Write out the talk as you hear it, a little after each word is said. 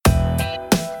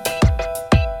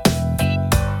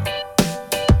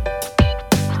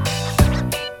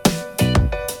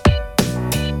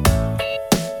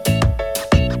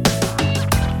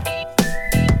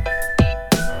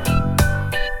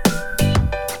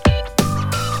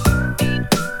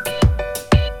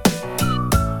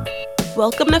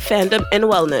Welcome to Fandom and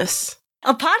Wellness,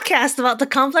 a podcast about the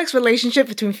complex relationship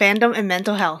between fandom and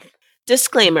mental health.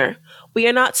 Disclaimer: we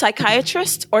are not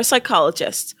psychiatrists or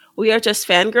psychologists. We are just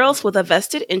fangirls with a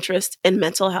vested interest in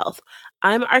mental health.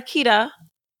 I'm Arkita.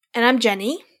 And I'm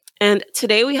Jenny. And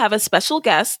today we have a special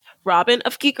guest, Robin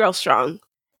of Geek Girl Strong.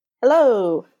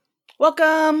 Hello.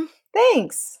 Welcome.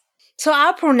 Thanks. So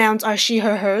our pronouns are she,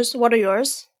 her, hers. What are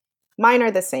yours? Mine are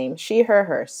the same. She, her,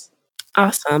 hers.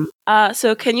 Awesome.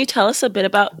 So can you tell us a bit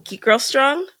about Geek Girl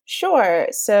Strong? Sure.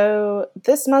 So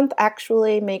this month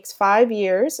actually makes 5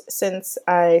 years since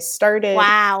I started.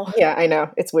 Wow. Yeah, I know.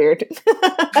 It's weird.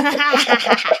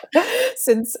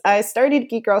 Since I started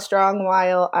Geek Girl Strong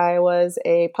while I was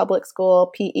a public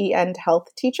school PE and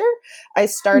health teacher. I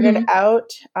started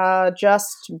out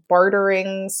just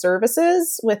bartering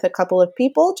services with a couple of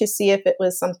people to see if it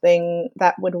was something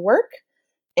that would work.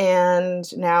 And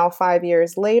now 5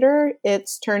 years later,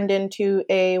 it's turned into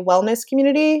a wellness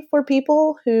community for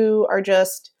people who are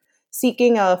just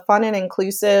seeking a fun and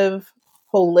inclusive,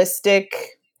 holistic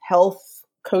health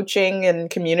coaching and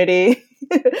community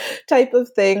type of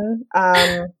thing.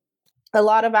 A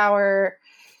lot of our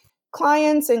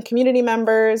clients and community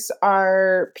members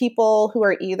are people who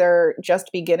are either just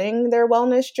beginning their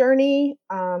wellness journey,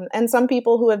 and some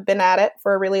people who have been at it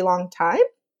for a really long time.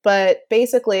 But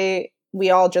basically, we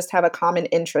all just have a common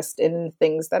interest in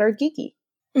things that are geeky.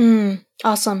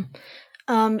 Awesome.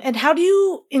 And how do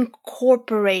you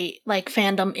incorporate like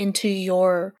fandom into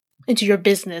your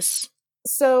business?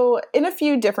 So in a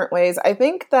few different ways, I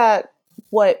think that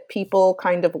what people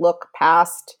kind of look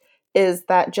past is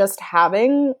that just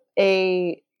having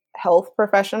a health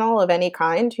professional of any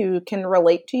kind who can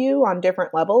relate to you on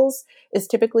different levels is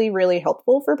typically really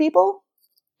helpful for people.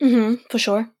 For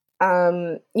sure.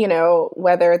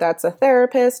 Whether that's a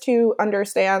therapist who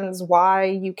understands why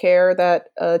you care that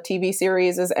a TV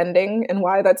series is ending and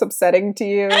why that's upsetting to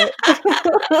you.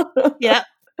 Yeah.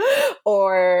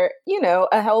 Or,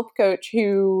 a health coach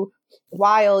who,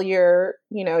 while you're,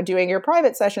 doing your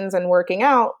private sessions and working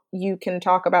out, you can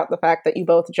talk about the fact that you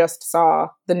both just saw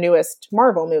the newest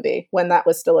Marvel movie when that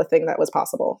was still a thing that was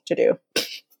possible to do.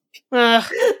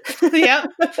 Yeah,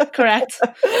 correct.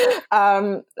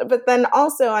 But then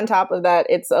also on top of that,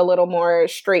 it's a little more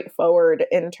straightforward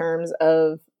in terms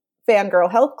of Fangirl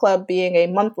Health Club being a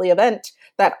monthly event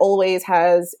that always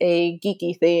has a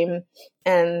geeky theme.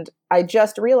 And I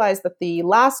just realized that the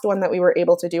last one that we were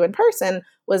able to do in person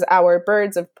was our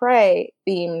Birds of Prey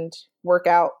themed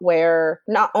workout, where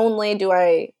not only do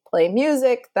I play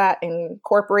music that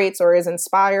incorporates or is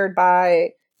inspired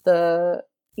by the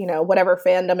whatever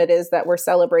fandom it is that we're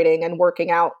celebrating and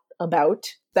working out about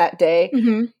that day,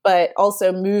 but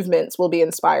also movements will be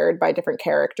inspired by different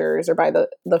characters or by the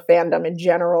fandom in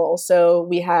general. So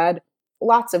we had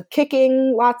lots of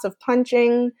kicking, lots of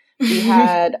punching, we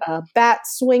had bat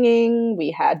swinging,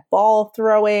 we had ball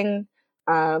throwing,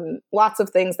 lots of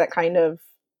things that kind of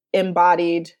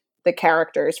embodied the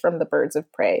characters from the Birds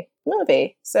of Prey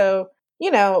movie. So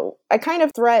I kind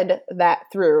of thread that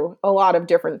through a lot of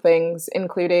different things,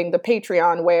 including the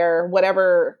Patreon, where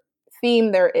whatever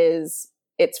theme there is,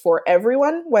 it's for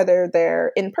everyone, whether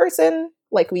they're in person,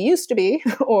 like we used to be,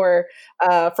 or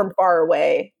from far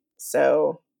away.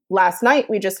 So last night,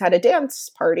 we just had a dance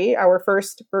party, our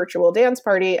first virtual dance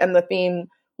party, and the theme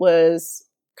was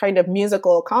kind of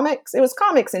musical comics. It was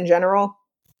comics in general,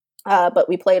 but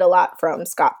we played a lot from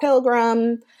Scott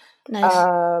Pilgrim.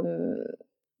 Nice.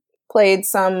 Played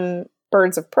some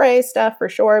Birds of Prey stuff for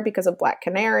sure because of Black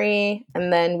Canary.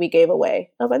 And then we gave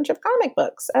away a bunch of comic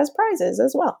books as prizes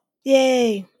as well.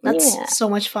 Yay. That's so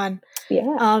much fun.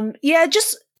 Yeah.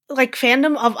 Just like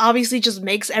fandom obviously just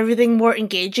makes everything more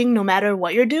engaging no matter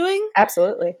what you're doing.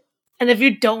 Absolutely. And if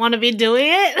you don't want to be doing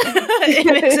it, it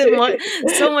makes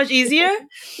it so much easier.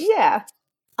 Yeah.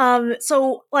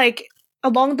 So like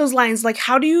along those lines, like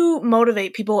how do you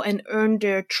motivate people and earn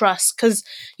their trust? Because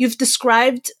you've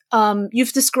described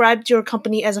your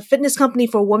company as a fitness company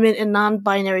for women and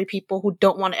non-binary people who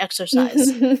don't want to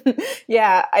exercise.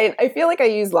 Yeah, I feel like I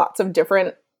use lots of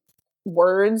different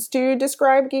words to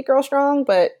describe Geek Girl Strong,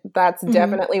 but that's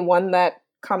definitely one that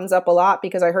comes up a lot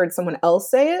because I heard someone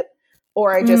else say it,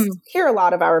 or I just hear a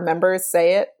lot of our members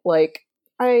say it. Like,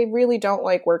 I really don't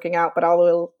like working out, but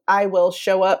I will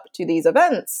show up to these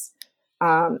events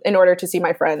in order to see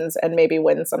my friends and maybe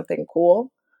win something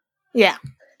cool. Yeah.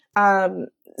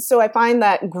 So I find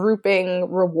that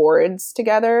grouping rewards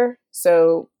together,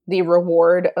 so the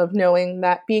reward of knowing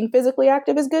that being physically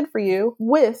active is good for you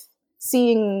with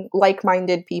seeing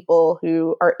like-minded people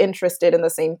who are interested in the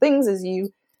same things as you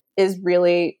is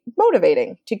really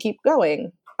motivating to keep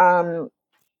going. And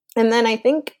then I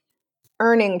think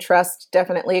earning trust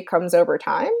definitely comes over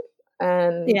time.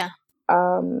 And Yeah.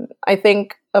 I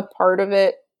think a part of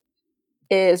it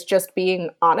is just being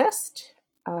honest.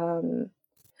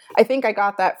 I think I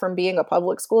got that from being a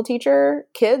public school teacher.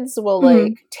 Kids will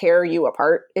like tear you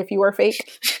apart if you are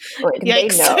fake. Like they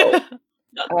know.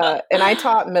 And I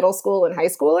taught middle school and high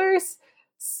schoolers.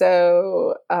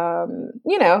 So,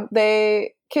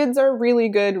 kids are really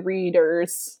good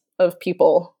readers of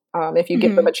people if you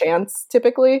give them a chance,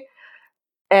 typically.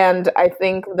 And I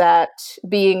think that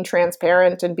being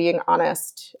transparent and being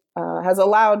honest has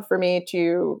allowed for me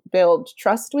to build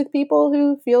trust with people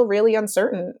who feel really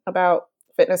uncertain about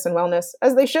fitness and wellness,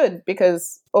 as they should,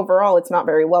 because overall it's not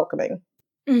very welcoming.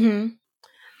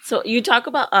 So you talk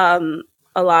about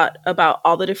a lot about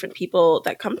all the different people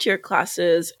that come to your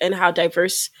classes and how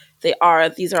diverse they are.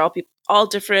 These are all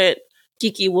different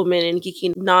geeky women and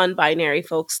geeky non-binary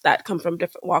folks that come from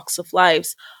different walks of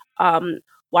lives.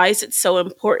 Why is it so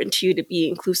important to you to be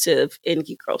inclusive in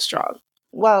Geek Girl Strong?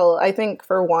 Well, I think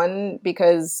for one,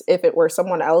 because if it were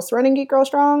someone else running Geek Girl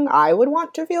Strong, I would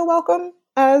want to feel welcome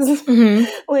as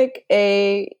like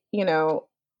a,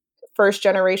 first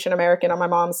generation American on my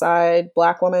mom's side,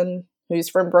 Black woman who's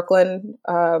from Brooklyn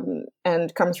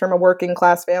and comes from a working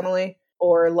class family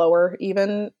or lower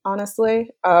even, honestly.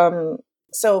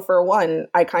 So for one,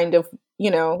 I kind of,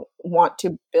 want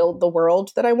to build the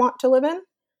world that I want to live in.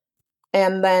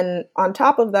 And then on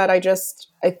top of that, I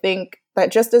think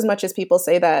that just as much as people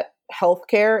say that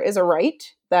healthcare is a right,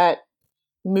 that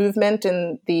movement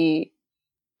and the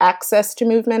access to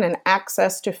movement and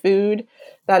access to food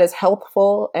that is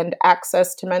healthful and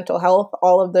access to mental health,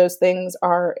 all of those things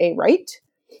are a right.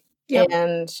 Yep.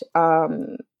 And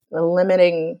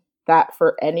limiting that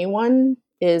for anyone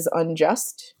is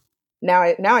unjust. Now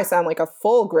I sound like a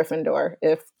full Gryffindor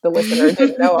if the listener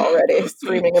didn't know already,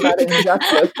 screaming about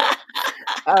injustice.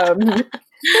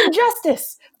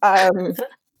 Injustice.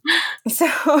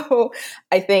 So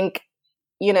I think,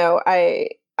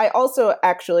 I also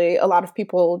actually, a lot of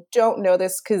people don't know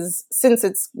this because since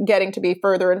it's getting to be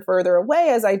further and further away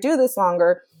as I do this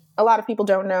longer, a lot of people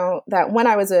don't know that when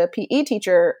I was a PE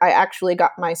teacher, I actually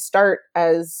got my start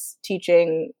as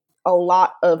teaching a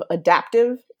lot of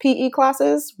adaptive PE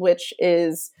classes, which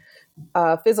is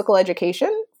physical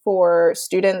education for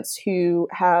students who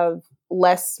have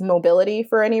less mobility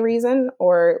for any reason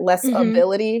or less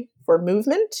ability for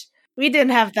movement. We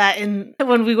didn't have that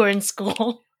when we were in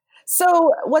school.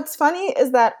 So what's funny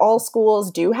is that all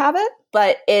schools do have it,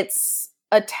 but it's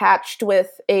attached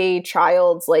with a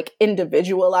child's like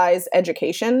individualized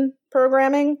education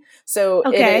programming. So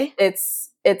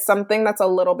it's something that's a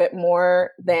little bit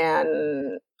more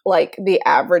than like the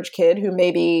average kid who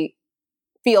maybe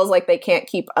feels like they can't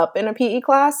keep up in a PE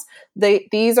class.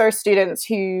 These are students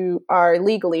who are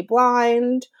legally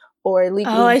blind or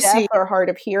legally deaf or hard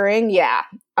of hearing. Yeah.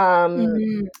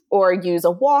 Or use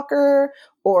a walker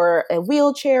or a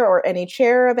wheelchair or any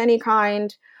chair of any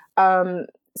kind.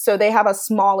 So they have a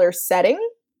smaller setting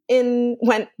in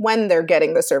when they're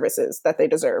getting the services that they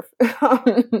deserve.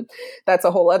 That's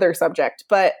a whole other subject.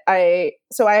 But I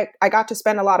got to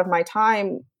spend a lot of my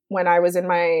time when I was in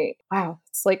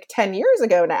it's like 10 years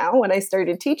ago now when I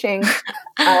started teaching,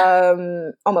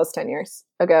 almost 10 years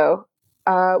ago,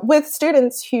 with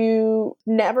students who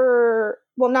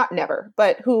not never,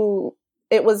 but who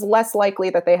it was less likely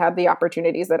that they had the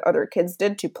opportunities that other kids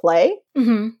did to play.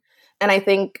 And I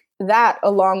think that,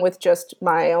 along with just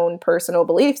my own personal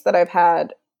beliefs that I've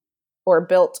had or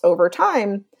built over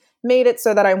time, made it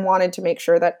so that I wanted to make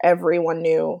sure that everyone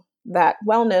knew that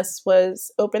wellness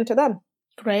was open to them.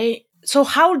 Right. So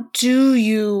how do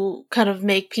you kind of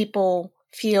make people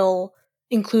feel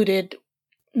included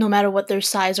no matter what their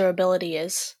size or ability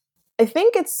is? I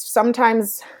think it's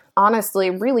sometimes, honestly,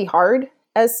 really hard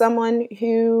as someone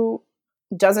who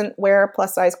doesn't wear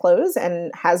plus size clothes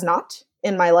and has not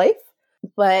in my life.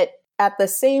 But at the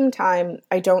same time,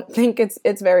 I don't think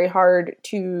it's very hard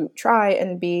to try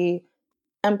and be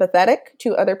empathetic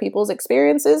to other people's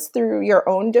experiences through your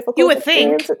own difficult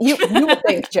experiences. You would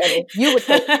think, Jenny. You would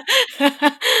think.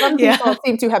 Some people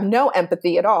seem to have no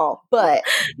empathy at all. But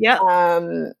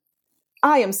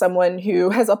I am someone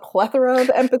who has a plethora of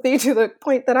empathy to the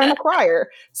point that I'm a crier.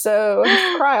 So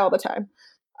I cry all the time.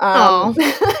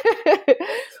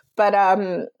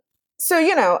 But so,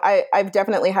 I've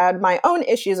definitely had my own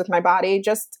issues with my body,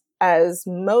 just as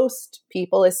most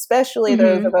people, especially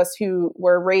those of us who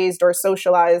were raised or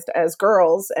socialized as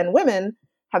girls and women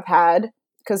have had,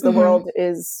 because the world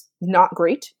is not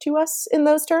great to us in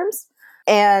those terms.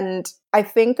 And I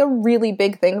think a really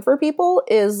big thing for people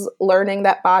is learning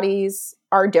that bodies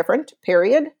are different,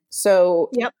 period. So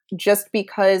Yep. just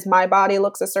because my body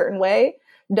looks a certain way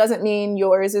doesn't mean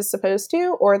yours is supposed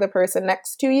to, or the person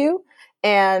next to you.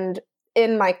 And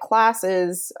in my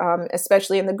classes,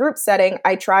 especially in the group setting,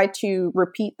 I try to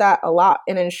repeat that a lot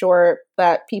and ensure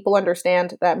that people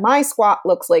understand that my squat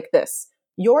looks like this.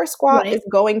 Your squat Right. is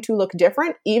going to look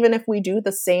different, even if we do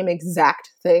the same exact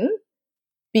thing,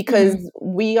 because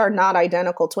we are not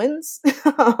identical twins.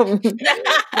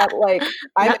 But like,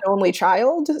 I'm an only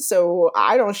child, so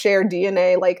I don't share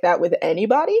DNA like that with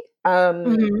anybody.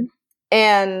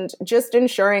 And just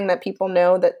ensuring that people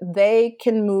know that they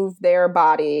can move their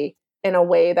body in a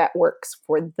way that works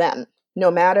for them,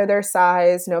 no matter their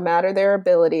size, no matter their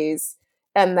abilities,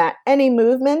 and that any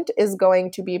movement is going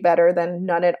to be better than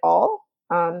none at all.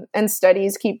 And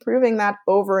studies keep proving that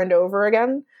over and over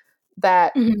again,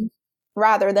 that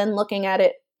rather than looking at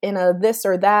it in a this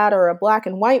or that or a black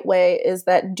and white way, is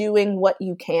that doing what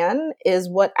you can is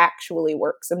what actually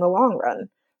works in the long run.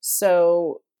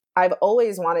 So I've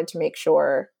always wanted to make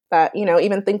sure that, you know,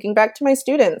 even thinking back to my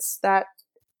students, that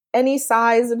any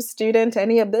size of student,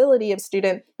 any ability of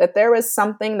student, that there was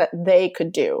something that they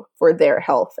could do for their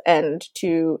health and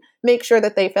to make sure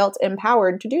that they felt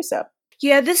empowered to do so.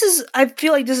 Yeah, I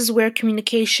feel like this is where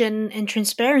communication and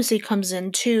transparency comes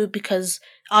in too, because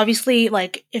obviously,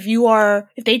 like, if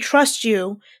they trust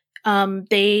you,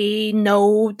 they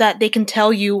know that they can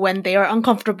tell you when they are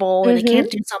uncomfortable or they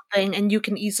can't do something, and you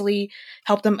can easily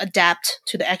help them adapt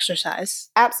to the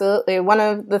exercise. Absolutely. One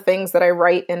of the things that I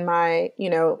write in my, you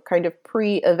know, kind of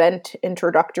pre-event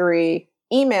introductory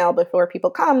email before people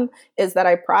come is that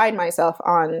I pride myself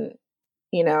on,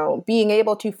 you know, being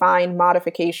able to find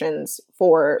modifications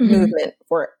for movement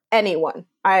for anyone.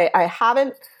 I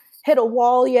haven't hit a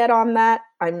wall yet on that.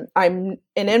 I'm an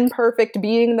imperfect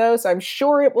being though, so I'm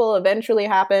sure it will eventually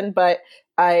happen, but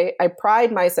I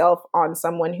pride myself on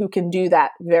someone who can do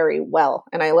that very well.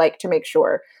 And I like to make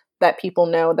sure that people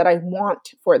know that I want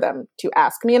for them to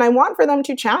ask me and I want for them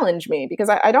to challenge me, because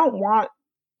I don't want,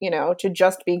 you know, to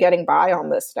just be getting by on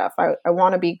this stuff. I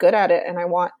want to be good at it, and I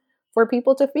want for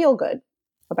people to feel good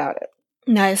about it.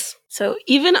 Nice. So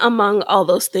even among all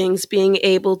those things, being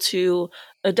able to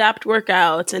adapt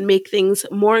workouts and make things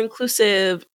more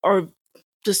inclusive, or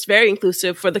just very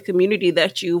inclusive for the community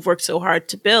that you've worked so hard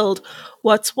to build,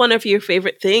 what's one of your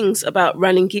favorite things about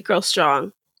running Geek Girl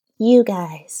Strong? You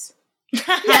guys.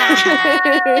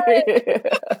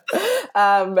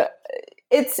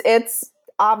 It's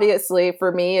obviously,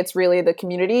 for me, it's really the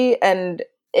community, and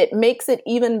it makes it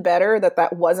even better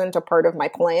that wasn't a part of my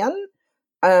plan.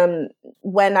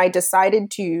 When I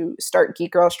decided to start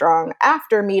Geek Girl Strong,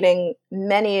 after meeting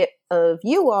many of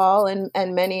you all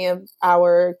and many of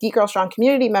our Geek Girl Strong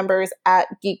community members at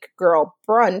Geek Girl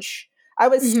Brunch, I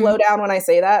was slow down when I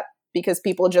say that, because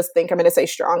people just think I'm going to say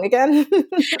strong again.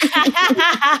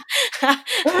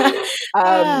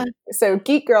 So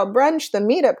Geek Girl Brunch, the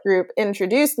meetup group,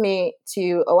 introduced me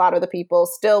to a lot of the people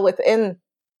still within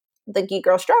the Geek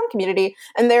Girl Strong community.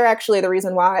 And they're actually the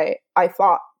reason why I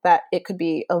thought that it could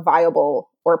be a viable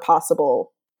or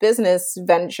possible business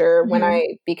venture when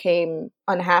I became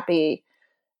unhappy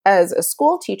as a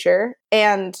school teacher.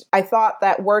 And I thought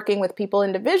that working with people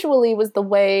individually was the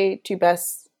way to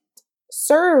best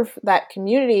serve that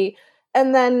community.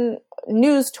 And then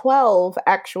News 12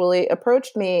 actually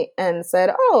approached me and said,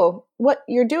 "Oh, what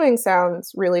you're doing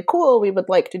sounds really cool. We would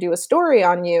like to do a story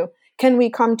on you. Can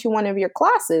we come to one of your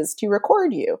classes to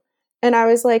record you?" And I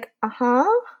was like,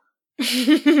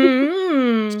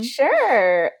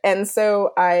 sure. And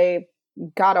so I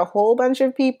got a whole bunch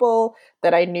of people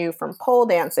that I knew from pole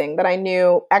dancing, that I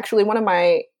knew, actually one of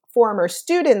my former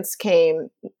students came,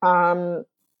 a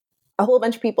whole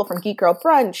bunch of people from Geek Girl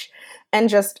Brunch, and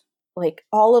just like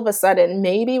all of a sudden,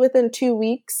 maybe within 2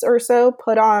 weeks or so,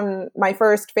 put on my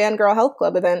first Fangirl Health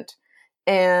Club event.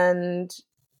 And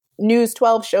News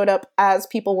 12 showed up as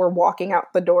people were walking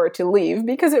out the door to leave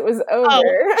because it was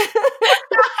over.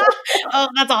 Oh,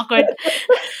 that's awkward.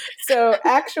 So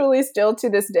actually, still to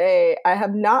this day, I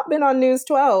have not been on News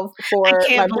 12 for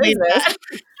my business.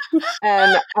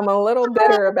 And I'm a little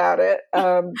bitter about it.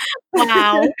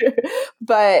 Wow.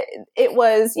 But it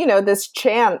was, you know, this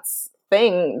chance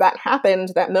thing that happened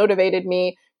that motivated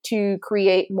me to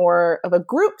create more of a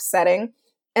group setting.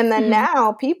 And then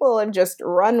now people have just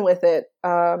run with it.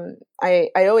 I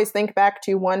always think back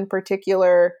to one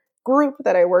particular group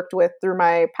that I worked with through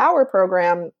my Power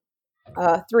program,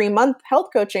 3-month health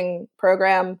coaching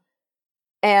program.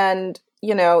 And,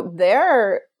 you know,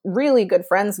 they're really good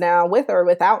friends now, with or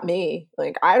without me.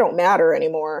 Like, I don't matter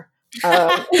anymore.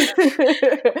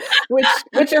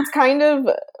 Which is kind of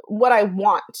what I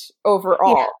want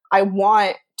overall. Yeah. I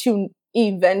want to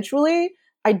eventually,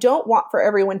 I don't want for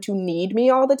everyone to need me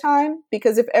all the time,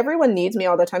 because if everyone needs me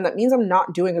all the time, that means I'm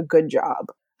not doing a good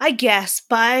job. I guess,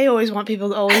 but I always want people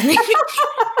to always need me.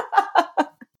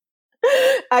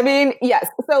 I mean, yes.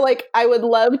 So like, I would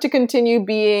love to continue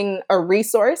being a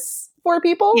resource for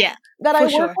people that I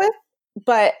work with,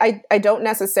 but I don't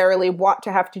necessarily want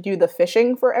to have to do the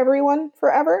fishing for everyone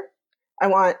forever. I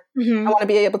want to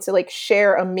be able to like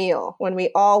share a meal when we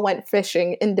all went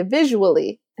fishing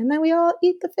individually, and then we all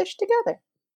eat the fish together.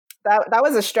 That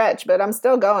was a stretch, but I'm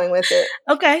still going with it.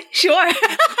 Okay, sure.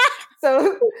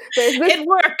 So it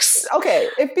works. Okay,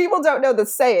 if people don't know the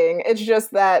saying, it's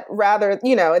just that rather,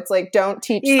 it's like, don't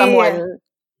teach someone,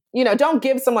 don't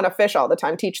give someone a fish all the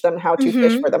time. Teach them how to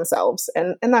fish for themselves.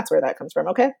 And that's where that comes from,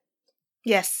 okay?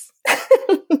 Yes.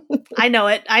 I know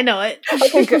it.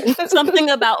 Okay, good. Something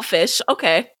about fish.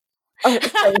 Okay.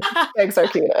 Thanks,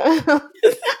 Arquita.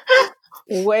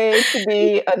 Way to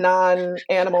be a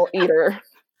non-animal eater.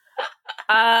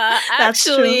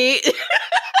 Actually...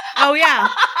 Oh, yeah.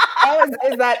 Oh,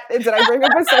 did I bring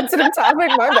up a sensitive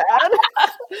topic? My bad.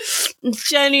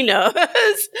 Jenny knows.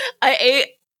 I ate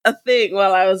a thing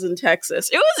while I was in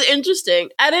Texas. It was interesting.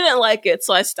 I didn't like it,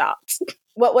 so I stopped.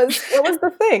 What was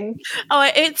the thing? Oh,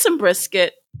 I ate some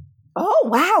brisket. Oh,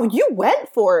 wow. You went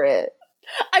for it.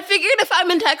 I figured if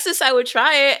I'm in Texas, I would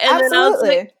try it. And Absolutely.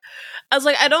 then I was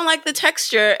like, I don't like the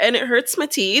texture, and it hurts my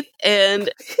teeth, and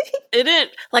it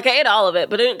didn't, like, I ate all of it,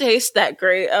 but it didn't taste that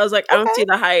great. I was like, I don't see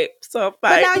the hype, so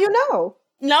bye. But now you know.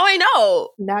 Now I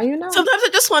know. Now you know. Sometimes I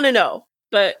just want to know,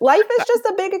 but... Life is just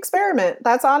a big experiment.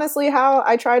 That's honestly how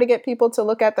I try to get people to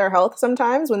look at their health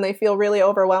sometimes when they feel really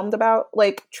overwhelmed about,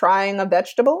 like, trying a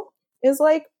vegetable, is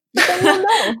like, then you'll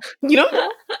know. You don't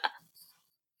know.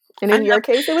 And in your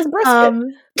case, it was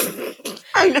brisket.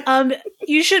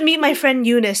 You should meet my friend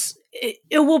Eunice.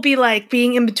 It will be like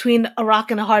being in between a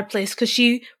rock and a hard place because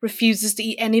she refuses to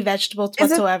eat any vegetables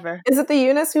whatsoever. Is it the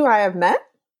Eunice who I have met?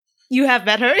 You have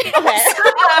met her? Okay.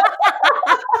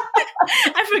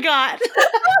 I forgot.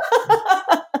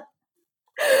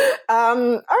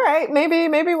 All right.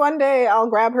 Maybe one day I'll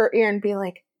grab her ear and be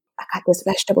like, I got this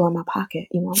vegetable in my pocket.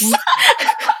 You want one?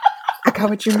 I got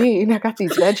what you need. I got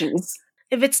these veggies.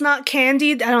 If it's not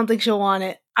candied, I don't think she'll want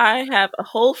it. I have a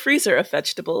whole freezer of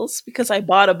vegetables because I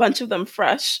bought a bunch of them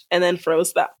fresh and then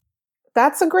froze them.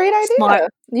 That's a great idea.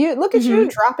 Smart. You look at you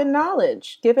dropping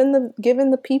knowledge, giving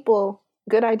the people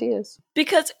good ideas.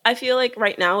 Because I feel like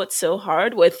right now it's so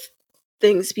hard with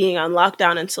things being on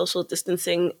lockdown and social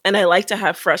distancing, and I like to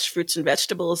have fresh fruits and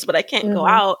vegetables, but I can't go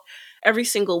out every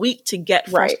single week to get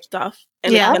fresh stuff.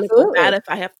 And it's going to go bad if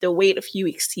I have to wait a few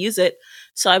weeks to use it.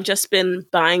 So I've just been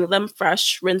buying them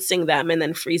fresh, rinsing them, and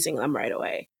then freezing them right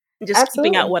away. And just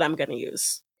keeping out what I'm going to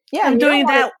use. Yeah, I'm doing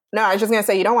that. No, I was just going to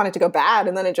say, you don't want it to go bad,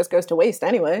 and then it just goes to waste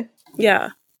anyway. Yeah.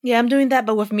 Yeah, I'm doing that,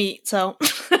 but with meat, so.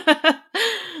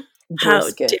 How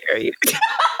dare you?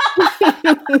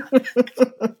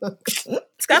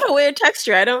 It's got a weird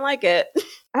texture. I don't like it.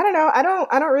 I don't know. I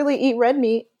don't really eat red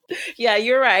meat. Yeah,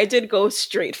 you're right. I did go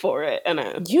straight for it.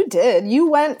 And you did.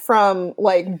 You went from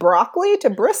like broccoli to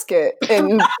brisket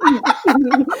in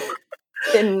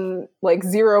like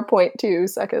 0.2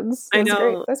 seconds. I know.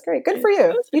 Great. That's great. Good for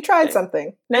you. You tried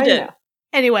something. Now I did. You know.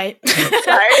 Anyway.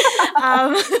 Sorry.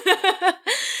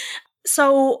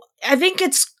 So I think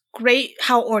it's great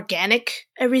how organic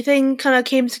everything kind of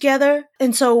came together.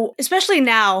 And so, especially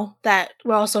now that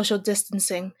we're all social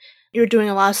distancing, you're doing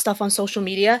a lot of stuff on social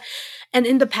media. And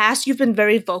in the past, you've been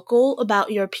very vocal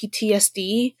about your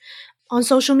PTSD on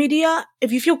social media.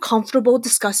 If you feel comfortable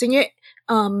discussing it,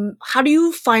 how do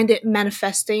you find it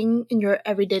manifesting in your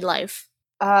everyday life?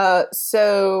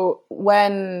 So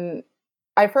when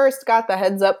I first got the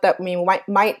heads up that we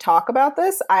might talk about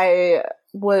this, I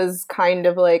was kind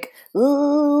of like,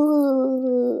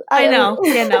 ooh. I know.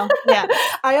 Yeah.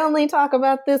 I only talk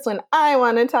about this when I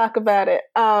want to talk about it,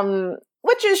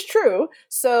 which is true.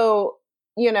 So,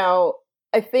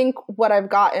 I think what I've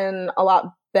gotten a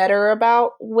lot better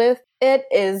about with it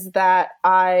is that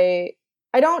I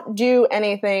don't do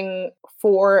anything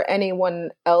for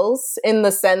anyone else in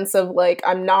the sense of like,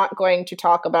 I'm not going to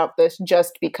talk about this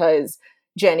just because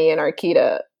Jenny and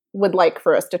Arquita would like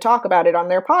for us to talk about it on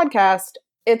their podcast.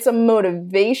 It's a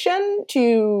motivation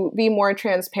to be more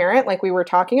transparent, like we were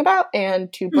talking about,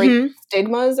 and to break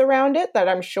stigmas around it that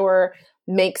I'm sure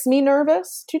makes me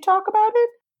nervous to talk about it.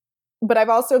 But I've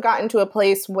also gotten to a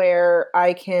place where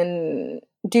I can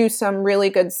do some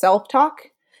really good self-talk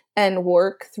and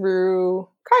work through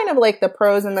kind of like the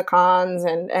pros and the cons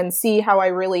and see how I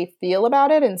really feel about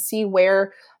it and see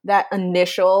where that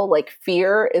initial like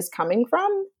fear is coming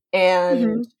from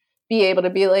and be able to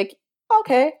be like,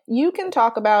 okay, you can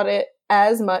talk about it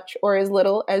as much or as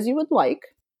little as you would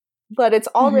like, but it's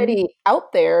already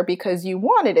out there because you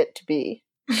wanted it to be.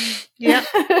 Yeah.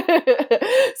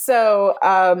 So,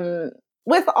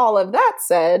 with all of that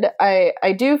said,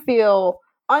 I do feel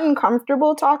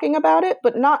uncomfortable talking about it,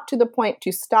 but not to the point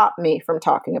to stop me from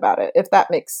talking about it, if that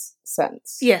makes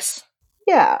sense. Yes.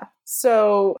 Yeah.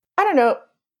 So, I don't know.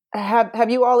 Have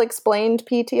you all explained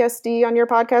PTSD on your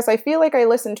podcast? I feel like I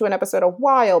listened to an episode a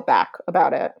while back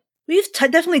about it. We've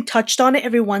definitely touched on it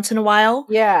every once in a while.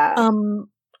 Yeah.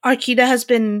 Arkita has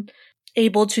been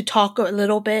able to talk a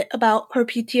little bit about her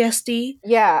PTSD.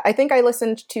 Yeah, I think I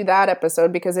listened to that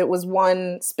episode because it was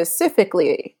one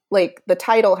specifically, like the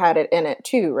title had it in it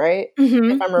too, right?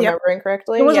 If I'm remembering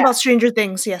correctly. It was about Stranger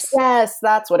Things, yes. Yes,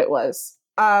 that's what it was.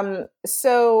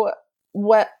 So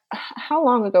how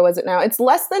long ago was it now? It's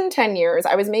less than 10 years.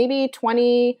 I was maybe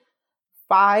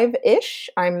 25-ish.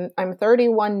 I'm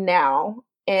 31 now,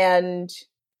 and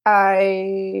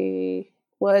I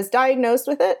was diagnosed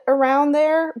with it around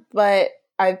there, but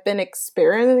I've been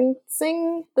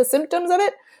experiencing the symptoms of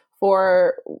it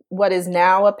for what is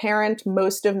now apparent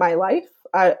most of my life.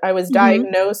 I was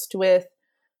diagnosed with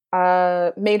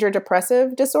major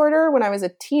depressive disorder when I was a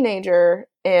teenager,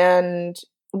 and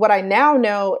what I now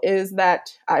know is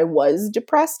that I was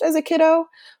depressed as a kiddo,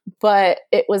 but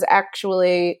it was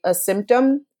actually a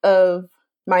symptom of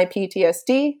my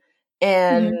PTSD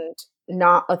and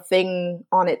not a thing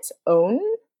on its own.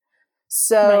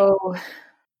 So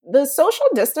the social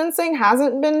distancing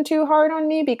hasn't been too hard on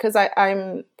me because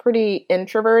I'm pretty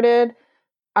introverted.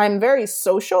 I'm very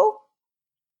social,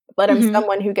 but I'm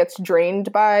someone who gets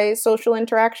drained by social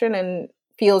interaction and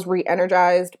feels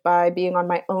re-energized by being on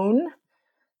my own.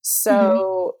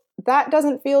 So that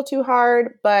doesn't feel too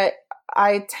hard, but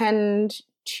I tend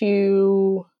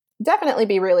to definitely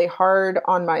be really hard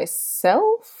on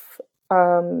myself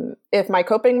if my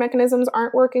coping mechanisms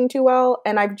aren't working too well.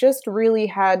 And I've just really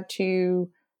had to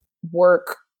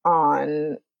work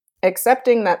on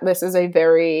accepting that this is a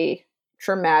very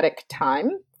traumatic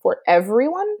time for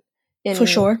everyone. For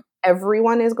sure.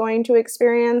 Everyone is going to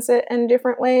experience it in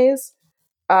different ways.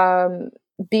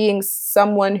 Being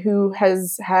someone who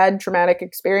has had traumatic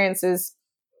experiences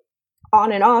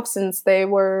on and off since I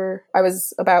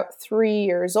was about 3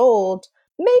 years old,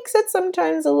 makes it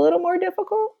sometimes a little more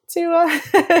difficult to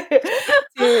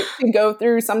to go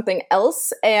through something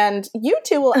else. And you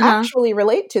two will actually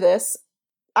relate to this.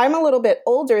 I'm a little bit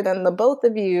older than the both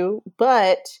of you,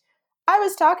 but I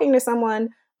was talking to someone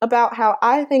about how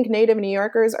I think Native New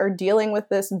Yorkers are dealing with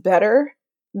this better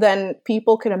than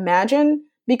people could imagine,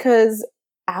 because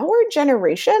our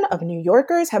generation of New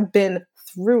Yorkers have been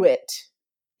through it.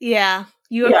 Yeah,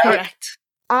 you are correct.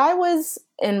 I was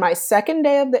in my second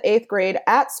day of the 8th grade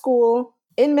at school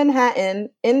in Manhattan,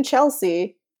 in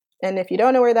Chelsea. And if you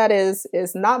don't know where that is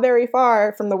not very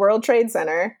far from the World Trade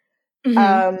Center.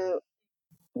 On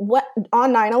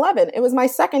 9/11. It was my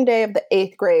second day of the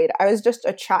 8th grade. I was just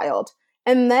a child.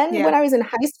 And then when I was in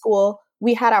high school,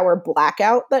 we had our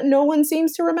blackout that no one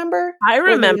seems to remember. I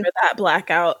remember that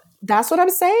blackout. That's what I'm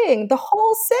saying. The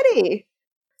whole city.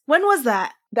 When was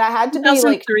that? That had to be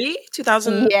 2003?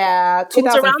 2000? Yeah,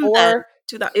 2004.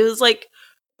 It was like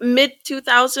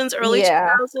mid-2000s, early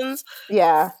 2000s.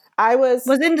 Yeah. Was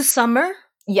it in the summer?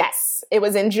 Yes. It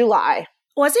was in July.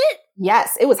 Was it?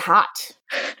 Yes. It was hot.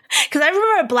 Because I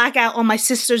remember a blackout on my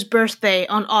sister's birthday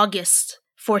on August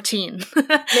 14. Maybe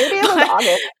it was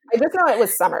August. I just know it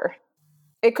was summer.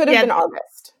 It could have been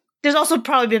August. There's also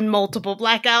probably been multiple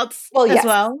blackouts as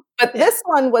well. But this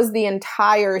one was the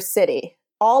entire city.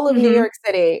 All of New York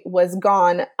City was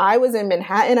gone. I was in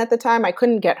Manhattan at the time. I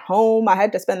couldn't get home. I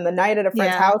had to spend the night at a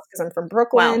friend's house because I'm from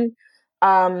Brooklyn.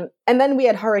 Wow. And then we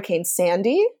had Hurricane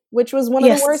Sandy, which was one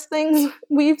of the worst things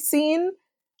we've seen.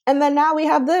 And then now we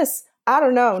have this. I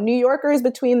don't know. New Yorkers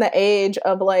between the age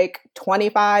of like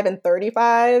 25 and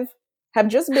 35 have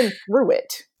just been through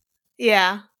it.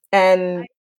 Yeah. And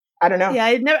I don't know. Yeah,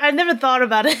 I never thought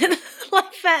about it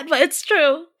like that, but it's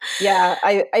true. Yeah,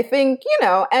 I think,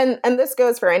 and this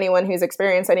goes for anyone who's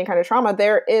experienced any kind of trauma,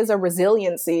 there is a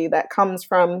resiliency that comes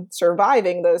from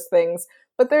surviving those things.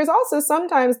 But there's also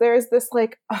sometimes there's this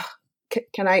like,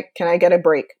 can I get a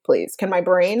break, please? Can my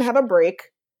brain have a break?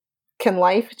 Can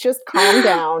life just calm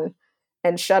down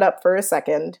and shut up for a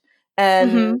second?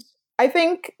 And I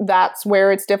think that's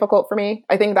where it's difficult for me.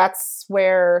 I think that's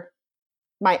where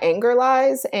my anger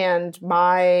lies, and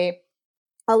a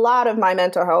lot of my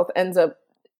mental health ends up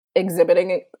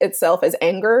exhibiting itself as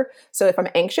anger. So if I'm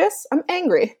anxious, I'm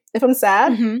angry. If I'm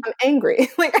sad, I'm angry.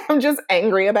 Like I'm just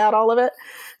angry about all of it.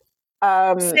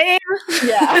 Same.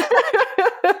 Yeah.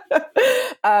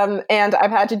 And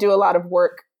I've had to do a lot of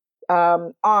work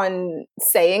on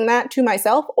saying that to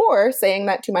myself or saying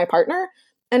that to my partner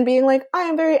and being like, I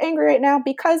am very angry right now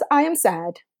because I am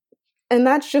sad. And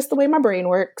that's just the way my brain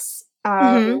works.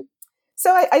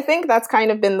 So I think that's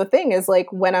kind of been the thing, is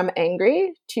like when I'm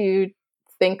angry, to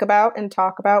think about and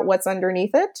talk about what's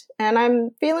underneath it. And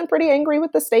I'm feeling pretty angry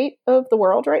with the state of the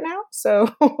world right now.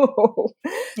 So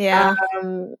Yeah.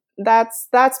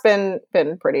 That's been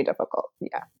pretty difficult.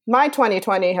 Yeah. My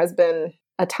 2020 has been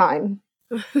a time.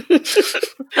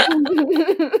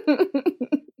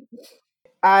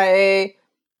 I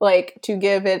like to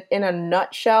give it in a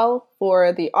nutshell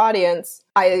for the audience.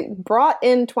 I brought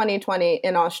in 2020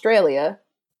 in Australia.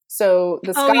 So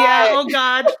the sky, oh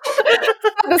god.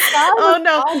 the sky was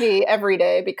foggy every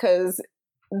day because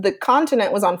the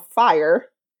continent was on fire.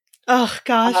 Oh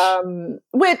gosh.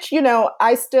 Which,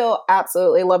 I still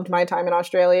absolutely loved my time in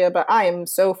Australia, but I am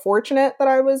so fortunate that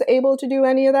I was able to do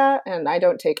any of that, and I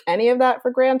don't take any of that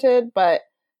for granted. But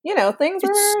things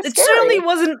were scary. It certainly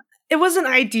wasn't. It wasn't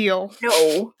ideal.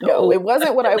 No, it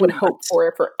wasn't what I would hope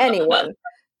for anyone.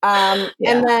 And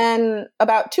then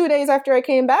about 2 days after I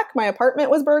came back, my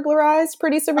apartment was burglarized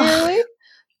pretty severely.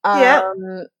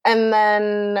 And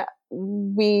then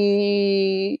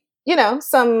we, I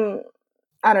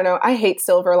don't know. I hate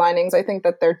silver linings. I think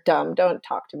that they're dumb. Don't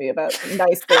talk to me about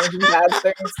nice things and bad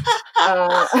things.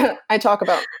 I talk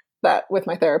about that with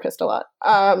my therapist a lot.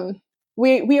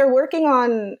 We are working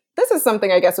on, this is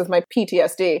something I guess with my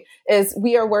PTSD, is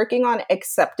we are working on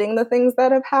accepting the things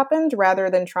that have happened rather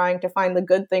than trying to find the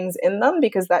good things in them,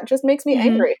 because that just makes me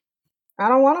angry. I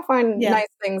don't want to find nice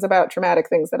things about traumatic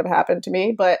things that have happened to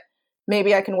me, but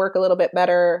maybe I can work a little bit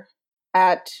better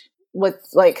at with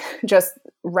like just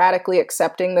radically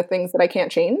accepting the things that I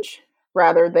can't change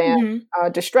rather than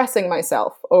distressing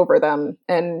myself over them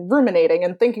and ruminating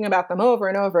and thinking about them over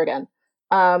and over again.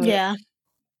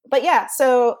 But yeah,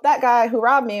 so that guy who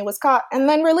robbed me was caught and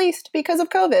then released because of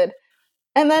COVID.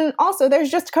 And then also there's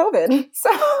just COVID.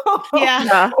 So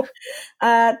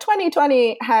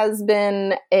 2020 has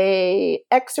been a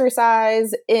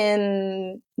exercise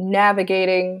in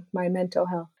navigating my mental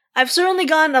health. I've certainly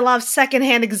gotten a lot of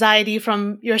secondhand anxiety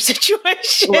from your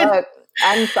situation. Look,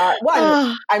 I'm sorry.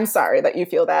 One, I'm sorry that you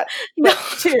feel that. But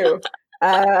two,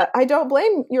 I don't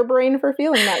blame your brain for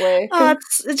feeling that way.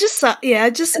 It's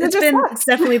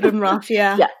definitely been rough.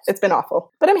 Yeah. Yeah, it's been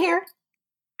awful. But I'm here,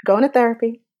 going to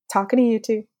therapy, talking to you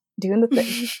two, doing the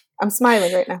thing. I'm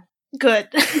smiling right now. Good.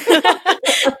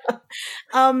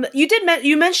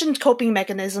 You mentioned coping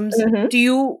mechanisms. Do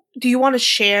you want to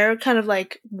share kind of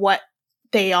like what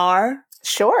they are?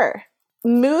 Sure.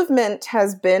 Movement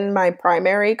has been my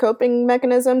primary coping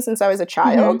mechanism since I was a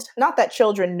child. Not that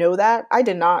children know that. I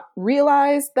did not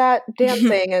realize that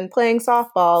dancing and playing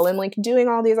softball and like doing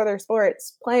all these other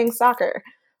sports, playing soccer,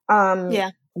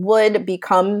 would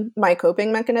become my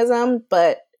coping mechanism.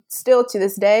 But still to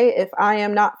this day, if I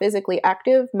am not physically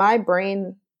active, my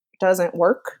brain doesn't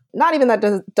work. Not even that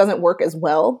doesn't work as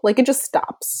well. Like it just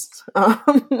stops.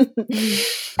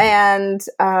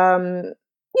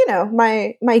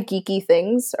 My geeky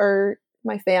things or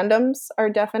my fandoms are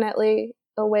definitely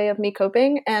a way of me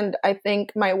coping. And I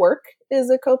think my work is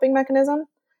a coping mechanism.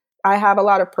 I have a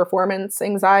lot of performance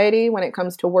anxiety when it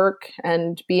comes to work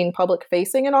and being public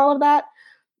facing and all of that.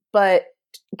 But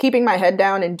keeping my head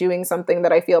down and doing something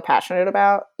that I feel passionate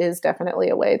about is definitely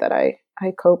a way that I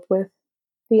cope with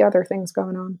the other things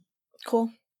going on. Cool.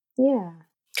 Yeah.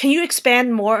 Can you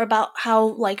expand more about how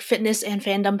like fitness and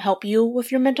fandom help you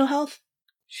with your mental health?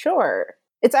 Sure.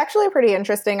 It's actually pretty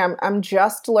interesting. I'm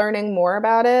just learning more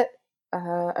about it.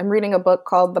 I'm reading a book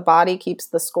called The Body Keeps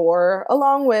the Score,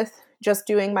 along with just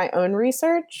doing my own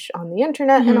research on the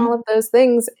internet and all of those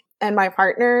things. And my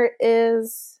partner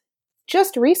is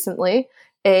just recently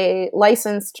a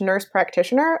licensed nurse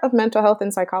practitioner of mental health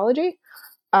and psychology.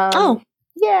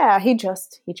 Yeah, he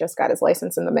just got his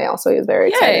license in the mail, so he was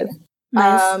very excited.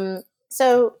 Nice.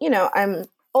 So, I'm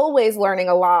always learning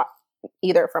a lot,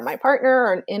 either from my partner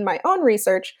or in my own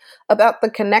research, about the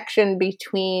connection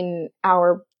between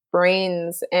our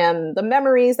brains and the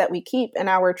memories that we keep and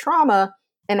our trauma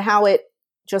and how it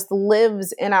just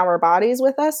lives in our bodies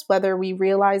with us, whether we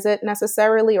realize it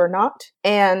necessarily or not,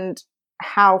 and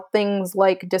how things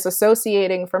like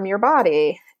disassociating from your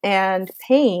body and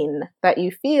pain that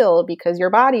you feel because your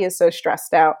body is so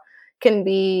stressed out can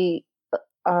be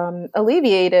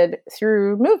alleviated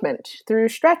through movement, through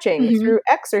stretching, through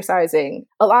exercising.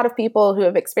 A lot of people who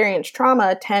have experienced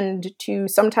trauma tend to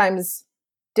sometimes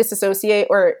disassociate,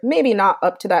 or maybe not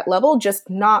up to that level, just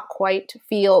not quite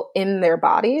feel in their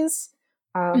bodies.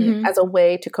 as a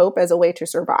way to cope, as a way to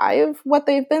survive what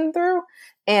they've been through.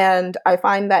 And I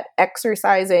find that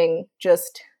exercising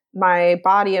just my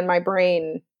body and my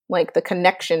brain, like the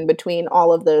connection between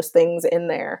all of those things in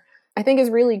there, I think is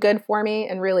really good for me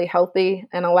and really healthy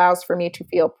and allows for me to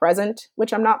feel present,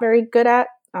 which I'm not very good at,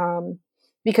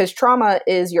 because trauma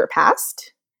is your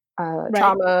past. Right.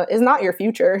 Trauma is not your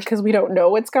future because we don't know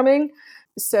what's coming.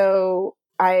 So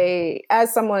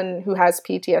as someone who has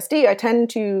PTSD, I tend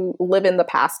to live in the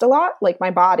past a lot. Like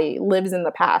my body lives in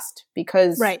the past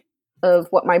because of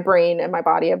what my brain and my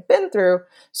body have been through.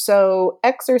 So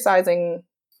exercising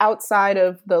outside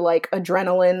of the like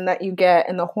adrenaline that you get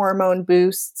and the hormone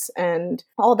boosts and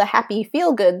all the happy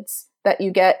feel goods that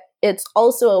you get, it's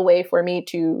also a way for me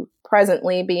to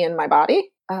presently be in my body,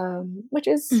 which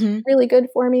is really good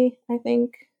for me, I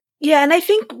think. Yeah, and I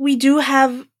think we do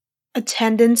have a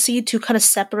tendency to kind of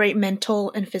separate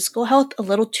mental and physical health a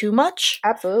little too much.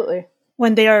 Absolutely.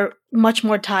 When they are much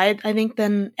more tied, I think,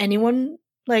 than anyone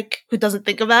like who doesn't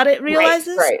think about it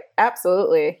realizes. Right.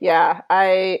 Absolutely. Yeah.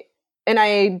 I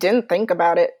didn't think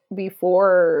about it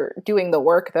before doing the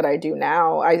work that I do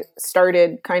now. I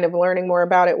started kind of learning more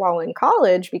about it while in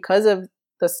college because of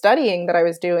the studying that I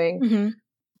was doing.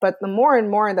 But the more and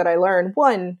more that I learn,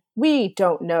 one, we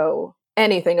don't know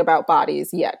anything about bodies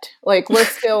yet. Like we're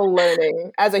still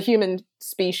learning as a human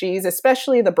species,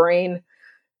 especially the brain.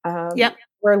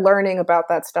 We're learning about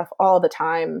that stuff all the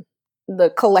time. The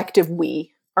collective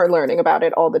we are learning about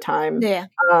it all the time. Yeah.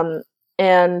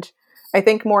 And I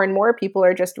think more and more people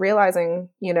are just realizing,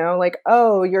 like,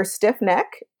 oh, your stiff neck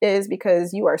is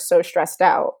because you are so stressed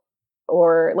out,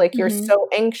 or like you're so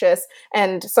anxious.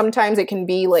 And sometimes it can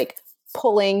be like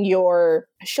pulling your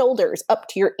shoulders up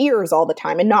to your ears all the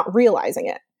time and not realizing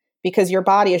it because your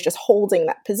body is just holding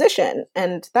that position.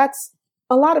 And that's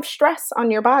a lot of stress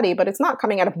on your body, but it's not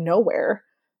coming out of nowhere.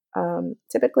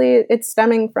 Typically, it's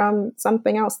stemming from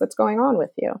something else that's going on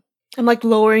with you. I'm like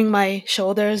lowering my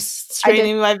shoulders,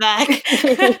 straightening my back.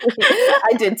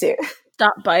 I did too.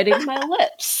 Stop biting my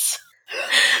lips.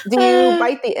 Do you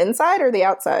bite the inside or the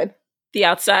outside? The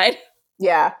outside.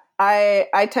 Yeah.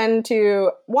 I tend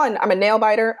to, I'm a nail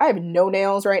biter. I have no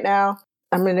nails right now.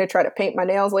 I'm going to try to paint my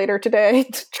nails later today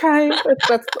to try.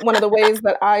 That's one of the ways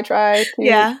that I try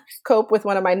to cope with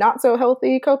one of my not so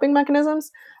healthy coping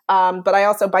mechanisms. But I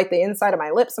also bite the inside of my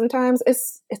lips sometimes.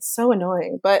 It's so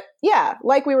annoying. But yeah,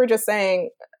 like we were just saying,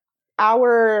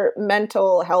 our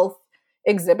mental health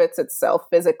exhibits itself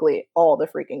physically all the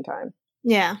freaking time.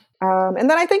 Yeah. And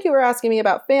then I think you were asking me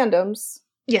about fandoms.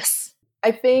 Yes.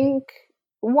 I think,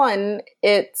 one,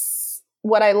 it's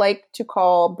what I like to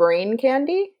call brain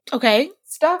candy. Okay.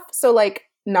 Stuff. So like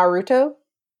Naruto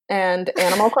and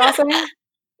Animal Crossing.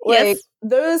 Like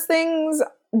those things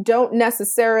don't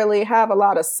necessarily have a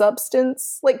lot of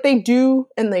substance. Like they do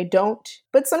and they don't.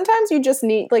 But sometimes you just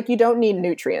need, like, you don't need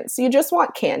nutrients. You just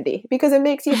want candy because it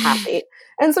makes you happy.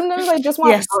 And sometimes I just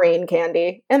want brain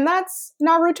candy. And that's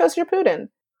Naruto Shippuden.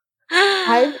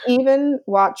 I've even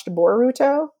watched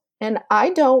Boruto and I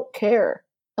don't care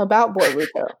about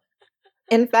Boruto.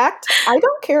 In fact, I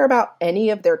don't care about any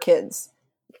of their kids.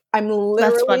 I'm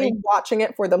literally watching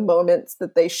it for the moments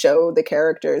that they show the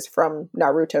characters from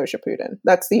Naruto Shippuden.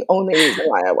 That's the only reason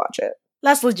why I watch it.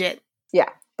 That's legit. Yeah.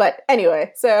 But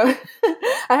anyway, so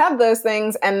I have those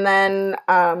things. And then,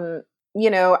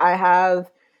 I have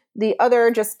the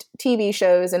other just TV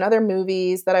shows and other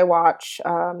movies that I watch.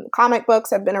 Comic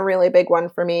books have been a really big one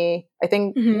for me. I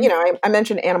think, I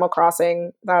mentioned Animal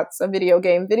Crossing. That's a video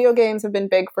game. Video games have been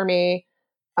big for me.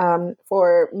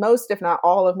 For most, if not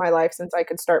all of my life since I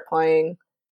could start playing.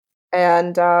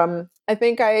 And I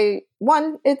think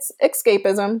it's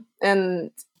escapism.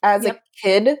 And as a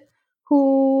kid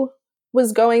who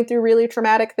was going through really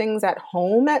traumatic things at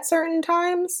home at certain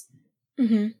times,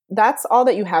 that's all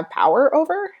that you have power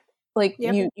over. Like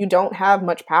you don't have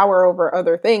much power over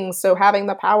other things. So having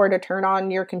the power to turn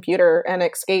on your computer and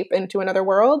escape into another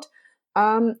world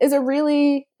is a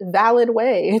really valid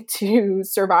way to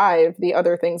survive the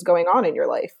other things going on in your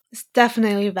life. It's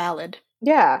definitely valid.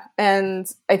 Yeah. And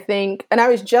I think, and I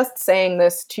was just saying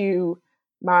this to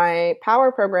my power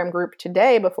program group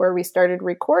today before we started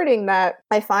recording, that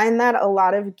I find that a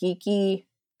lot of geeky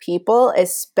people,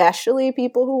 especially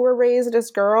people who were raised as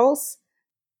girls,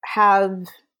 have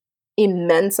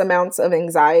immense amounts of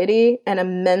anxiety and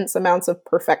immense amounts of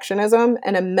perfectionism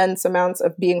and immense amounts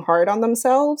of being hard on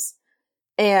themselves.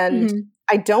 And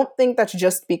I don't think that's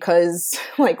just because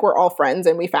like we're all friends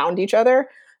and we found each other.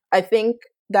 I think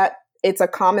that it's a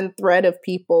common thread of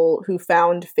people who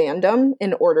found fandom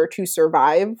in order to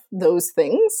survive those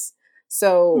things.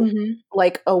 So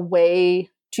like a way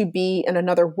to be in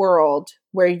another world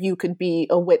where you could be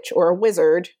a witch or a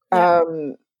wizard.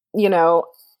 You know,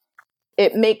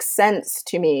 it makes sense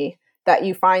to me that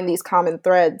you find these common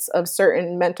threads of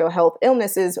certain mental health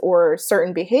illnesses or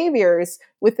certain behaviors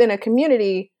within a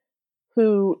community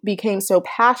who became so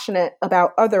passionate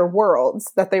about other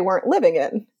worlds that they weren't living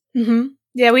in. Mm-hmm.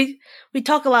 Yeah, we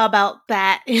talk a lot about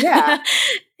that. Yeah.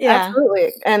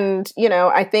 Absolutely. And, you know,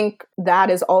 I think that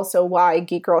is also why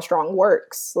Geek Girl Strong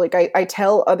works. Like, I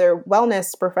tell other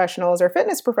wellness professionals or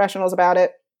fitness professionals about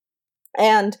it.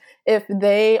 And if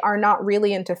they are not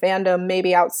really into fandom,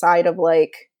 maybe outside of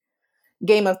like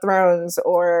Game of Thrones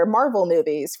or Marvel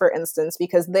movies, for instance,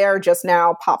 because they're just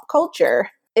now pop culture,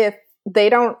 if they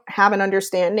don't have an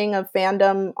understanding of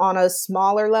fandom on a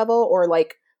smaller level or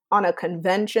like on a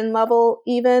convention level,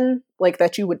 even like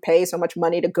that you would pay so much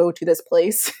money to go to this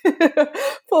place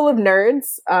full of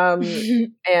nerds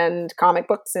and comic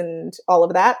books and all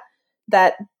of that,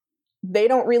 that they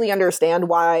don't really understand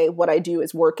why what I do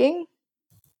is working.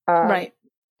 Right.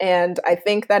 And I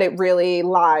think that it really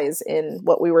lies in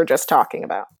what we were just talking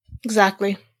about.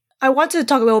 Exactly. I want to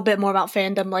talk a little bit more about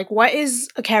fandom. Like, what is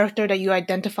a character that you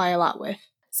identify a lot with?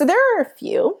 So there are a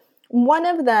few. One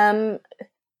of them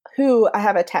who I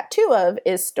have a tattoo of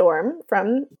is Storm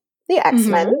from the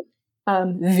X-Men.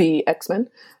 The X-Men.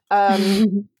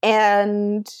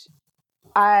 And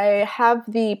I have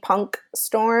the Punk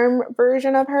Storm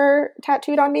version of her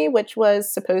tattooed on me, which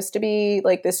was supposed to be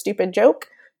like this stupid joke.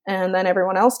 And then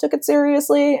everyone else took it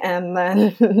seriously. And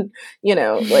then, you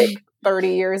know, like 30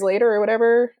 years later or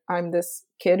whatever, I'm this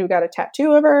kid who got a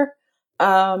tattoo of her.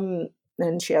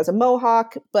 And she has a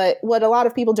mohawk. But what a lot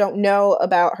of people don't know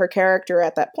about her character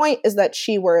at that point is that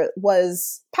she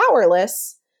was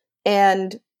powerless.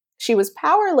 And she was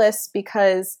powerless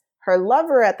because her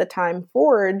lover at the time,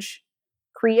 Forge,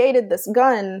 created this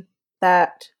gun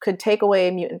that could take away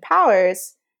mutant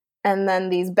powers. And then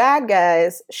these bad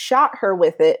guys shot her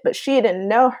with it, but she didn't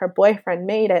know her boyfriend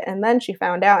made it. And then she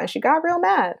found out and she got real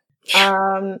mad.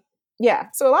 Yeah.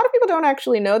 So a lot of people don't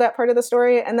actually know that part of the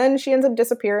story. And then she ends up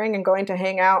disappearing and going to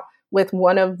hang out with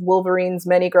one of Wolverine's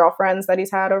many girlfriends that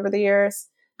he's had over the years.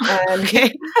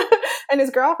 And, and his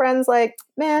girlfriend's like,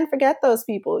 man, forget those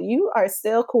people. You are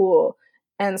still cool.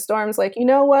 And Storm's like, you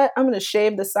know what? I'm going to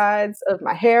shave the sides of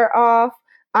my hair off.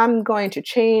 I'm going to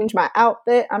change my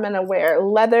outfit. I'm going to wear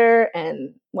leather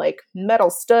and like metal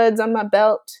studs on my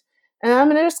belt. And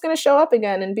I'm just going to show up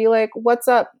again and be like, what's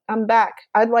up? I'm back.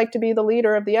 I'd like to be the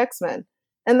leader of the X-Men.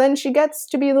 And then she gets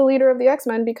to be the leader of the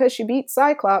X-Men because she beat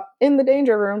Cyclops in the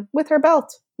Danger Room with her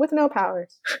belt, with no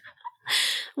powers.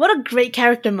 What a great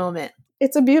character moment.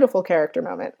 It's a beautiful character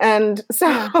moment. And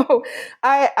so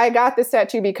I got this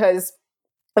tattoo because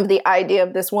of the idea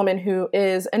of this woman who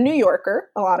is a New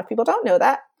Yorker. A lot of people don't know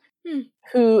that.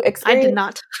 Who experienced, I did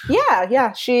not.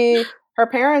 Yeah. Her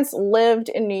parents lived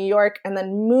in New York and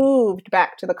then moved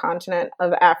back to the continent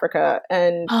of Africa.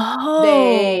 And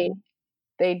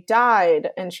they died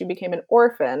and she became an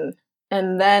orphan.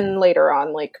 And then later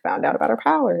on, like, found out about her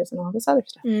powers and all this other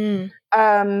stuff.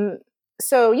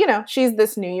 So, you know, she's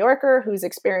this New Yorker who's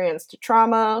experienced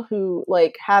trauma, who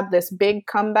like had this big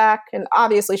comeback, and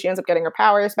obviously she ends up getting her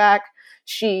powers back.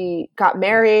 She got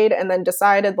married and then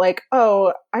decided like,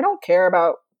 oh, I don't care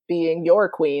about being your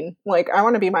queen. Like, I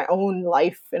want to be my own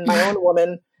life and my own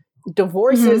woman.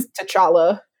 Divorces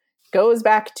T'Challa, goes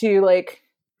back to like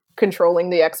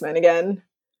controlling the X-Men again.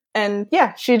 And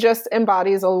yeah, she just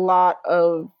embodies a lot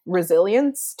of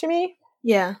resilience to me.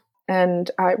 Yeah.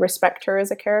 And I respect her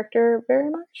as a character very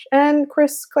much. And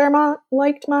Chris Claremont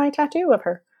liked my tattoo of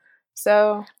her.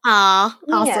 So,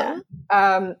 awesome.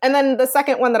 Yeah. And then the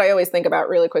second one that I always think about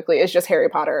really quickly is just Harry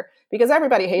Potter. Because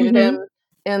everybody hated him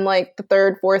in like the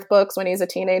third, fourth books when he's a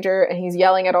teenager and he's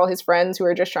yelling at all his friends who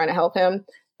are just trying to help him.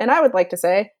 And I would like to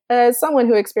say, as someone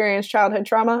who experienced childhood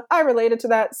trauma, I related to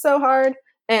that so hard.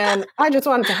 And I just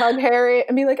wanted to hug Harry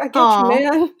and be like, I get you,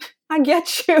 man. I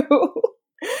get you.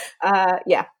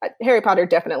 Yeah, Harry Potter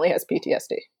definitely has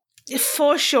PTSD.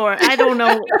 For sure. I don't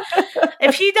know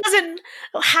if he doesn't.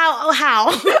 How?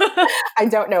 I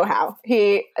don't know how.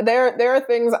 There are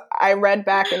things I read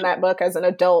back in that book as an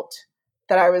adult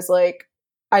that I was like,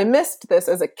 I missed this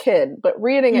as a kid, but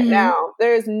reading it now,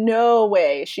 there is no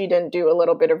way she didn't do a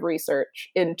little bit of research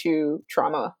into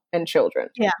trauma and children.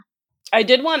 Yeah. I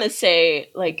did want to say,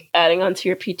 like, adding on to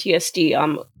your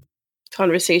PTSD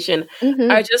conversation,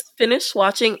 I just finished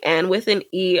watching Anne with an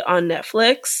E on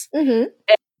Netflix. And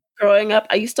growing up,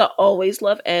 I used to always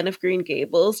love Anne of Green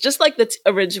Gables, just like the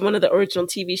one of the original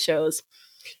TV shows.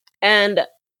 And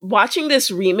watching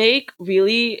this remake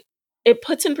really, it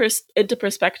puts into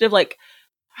perspective like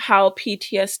how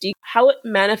PTSD, how it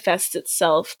manifests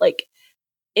itself like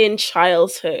in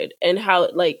childhood and how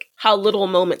little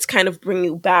moments kind of bring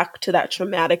you back to that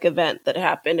traumatic event that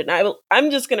happened. And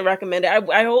I'm just going to recommend it.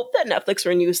 I hope that Netflix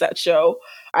renews that show.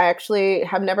 I actually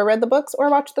have never read the books or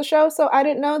watched the show, so I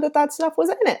didn't know that stuff was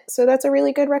in it. So that's a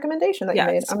really good recommendation that you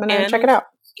made. I'm going to check it out.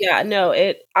 Yeah, no,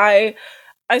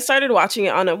 I started watching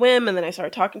it on a whim, and then I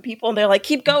started talking to people, and they're like,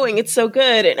 keep going, it's so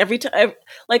good. And every time,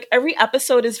 every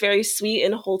episode is very sweet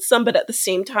and wholesome, but at the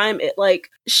same time, it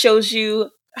shows you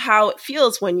how it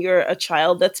feels when you're a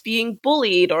child that's being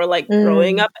bullied, or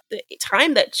growing up at the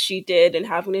time that she did and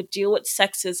having to deal with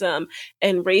sexism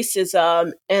and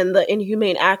racism and the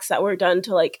inhumane acts that were done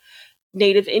to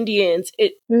Native Indians.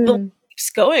 It keeps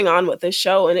going on with this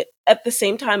show, and at the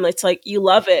same time, it's you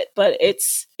love it, but it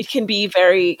can be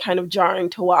very kind of jarring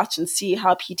to watch and see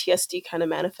how PTSD kind of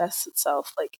manifests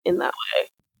itself in that way.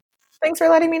 Thanks for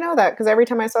letting me know that, because every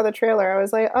time I saw the trailer, I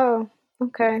was like, oh,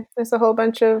 okay, there's a whole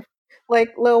bunch of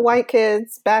little white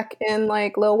kids back in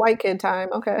little white kid time.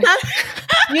 Okay.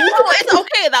 It's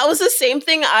okay. That was the same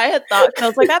thing I had thought. I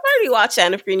was like, I've already watched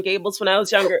Anne of Green Gables when I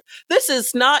was younger. This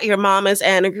is not your mama's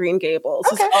Anne of Green Gables.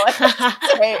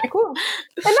 Okay. Cool.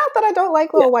 And not that I don't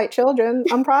like little white children.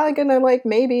 I'm probably gonna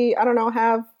maybe, I don't know,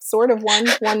 have sort of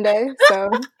one day. So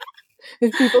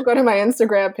if people go to my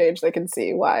Instagram page, they can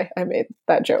see why I made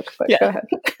that joke. But go ahead.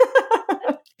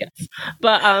 Yes.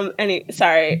 But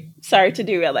sorry to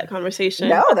derail that conversation.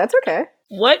 No, that's okay.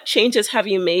 What changes have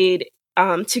you made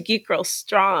to Geek Girl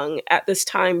Strong at this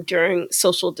time during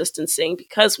social distancing,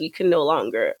 because we can no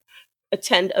longer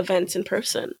attend events in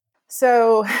person?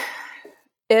 So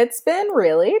it's been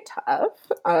really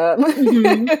tough.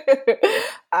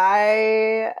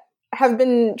 I have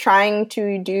been trying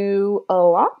to do a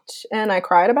lot, and I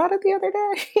cried about it the other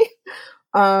day.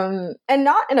 And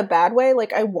not in a bad way.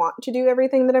 I want to do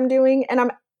everything that I'm doing, and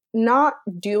I'm not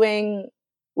doing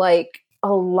a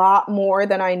lot more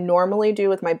than I normally do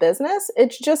with my business.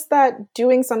 It's just that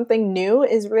doing something new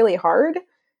is really hard,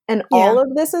 and all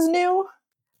of this is new.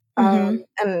 And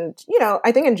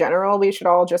I think in general, we should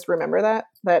all just remember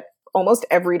that almost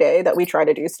every day that we try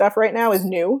to do stuff right now is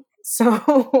new.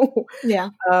 So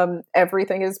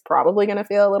everything is probably going to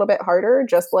feel a little bit harder,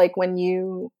 just like when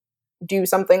you do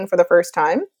something for the first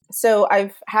time. So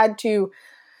I've had to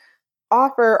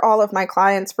offer all of my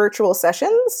clients virtual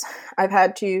sessions. I've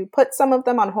had to put some of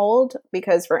them on hold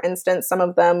because, for instance, some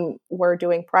of them were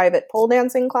doing private pole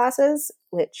dancing classes,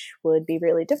 which would be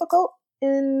really difficult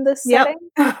in this setting.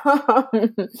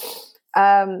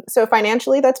 So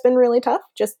financially, that's been really tough,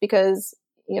 just because,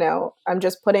 I'm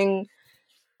just putting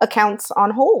accounts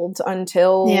on hold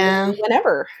until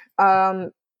whenever.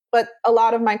 But a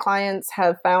lot of my clients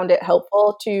have found it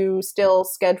helpful to still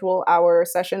schedule our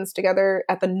sessions together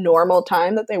at the normal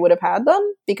time that they would have had them,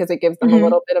 because it gives them a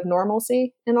little bit of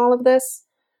normalcy in all of this.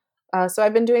 So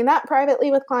I've been doing that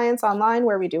privately with clients online,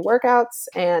 where we do workouts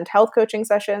and health coaching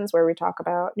sessions where we talk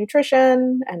about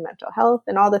nutrition and mental health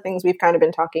and all the things we've kind of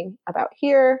been talking about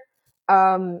here.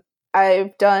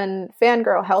 I've done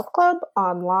Fangirl Health Club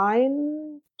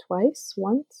online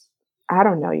once. I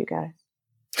don't know, you guys.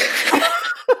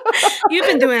 You've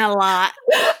been doing a lot.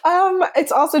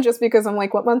 It's also just because I'm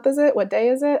what month is it? What day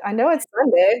is it? I know it's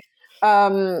Sunday.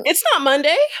 It's not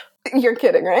Monday. You're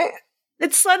kidding, right?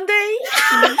 It's Sunday.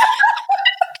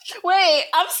 Wait,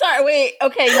 I'm sorry. Wait,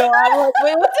 okay, no, I'm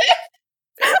wait, what's it?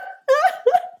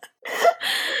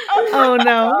 Oh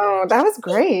no. Oh, that was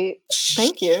great.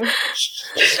 Thank you.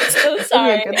 So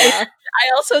sorry.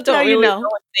 I also don't really know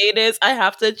what day it is. I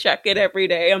have to check it every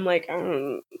day. I'm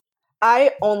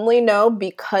I only know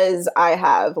because I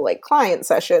have client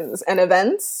sessions and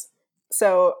events.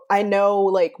 So I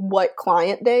know what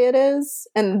client day it is,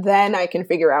 and then I can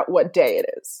figure out what day it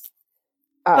is.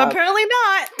 Apparently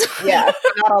not. Yeah,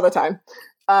 not all the time.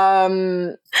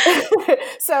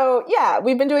 So yeah,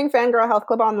 we've been doing Fangirl Health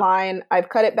Club online. I've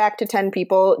cut it back to 10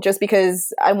 people just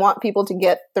because I want people to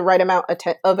get the right amount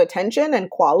of attention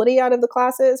and quality out of the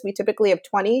classes. We typically have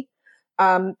 20.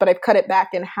 But I've cut it back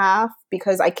in half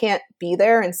because I can't be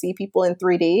there and see people in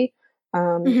 3D.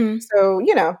 So,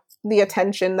 the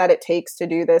attention that it takes to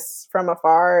do this from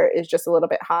afar is just a little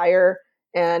bit higher.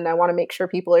 And I want to make sure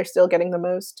people are still getting the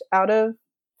most out of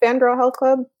Fangirl Health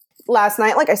Club. Last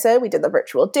night, like I said, we did the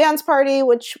virtual dance party,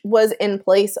 which was in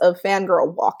place of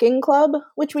Fangirl Walking Club,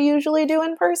 which we usually do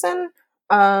in person.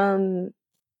 And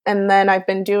then I've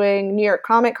been doing New York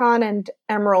Comic Con and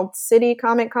Emerald City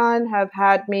Comic Con have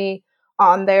had me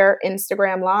on their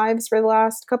Instagram lives for the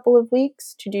last couple of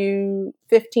weeks to do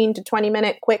 15 to 20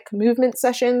 minute quick movement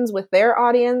sessions with their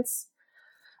audience.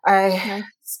 I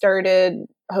started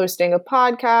hosting a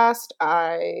podcast.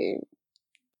 I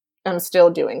am still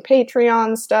doing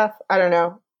Patreon stuff. I don't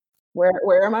know.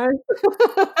 Where am I?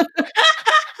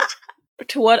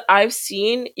 To what I've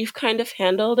seen, you've kind of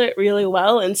handled it really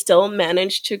well and still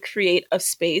managed to create a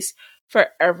space for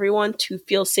everyone to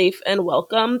feel safe and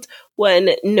welcomed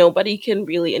when nobody can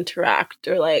really interact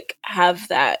or like have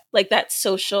that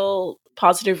social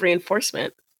positive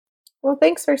reinforcement. Well,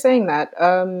 thanks for saying that.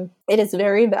 It is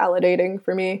very validating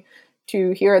for me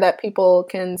to hear that people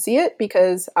can see it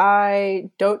because I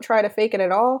don't try to fake it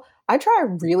at all. I try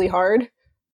really hard.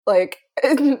 Like,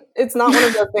 it's not one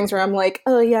of those things where I'm like,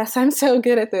 oh, yes, I'm so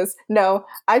good at this. No,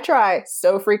 I try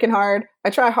so freaking hard. I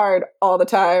try hard all the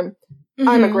time. Mm-hmm.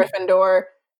 I'm a Gryffindor.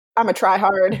 I'm a try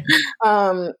hard.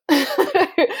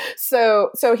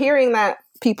 So hearing that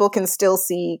people can still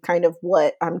see kind of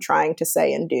what I'm trying to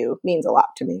say and do means a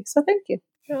lot to me. So thank you.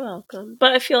 You're welcome.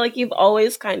 But I feel like you've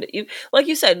always like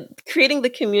you said, creating the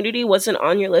community wasn't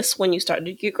on your list when you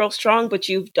started Geek Girl Strong, but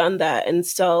you've done that. And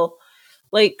so,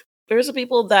 like, there's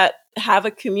people that have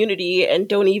a community and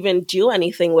don't even do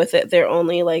anything with it. They're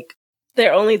only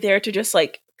there to just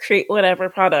like create whatever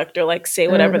product or like say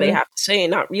whatever they have to say,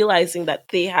 and not realizing that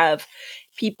they have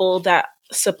people that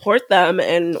support them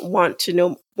and want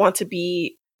to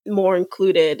be more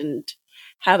included and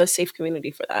have a safe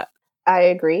community for that. I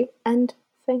agree. And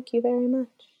thank you very much.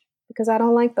 Because I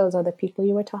don't like those other people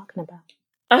you were talking about.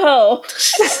 Oh.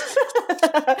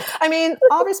 I mean,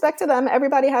 all respect to them.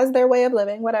 Everybody has their way of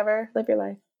living. Whatever. Live your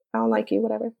life. I don't like you.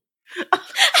 Whatever.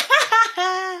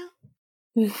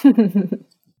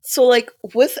 So, like,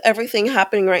 with everything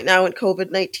happening right now in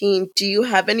COVID-19, do you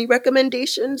have any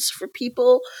recommendations for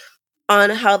people on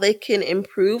how they can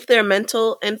improve their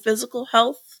mental and physical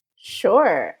health?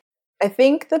 Sure. I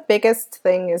think the biggest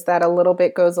thing is that a little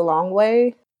bit goes a long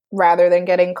way, rather than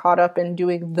getting caught up in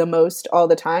doing the most all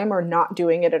the time or not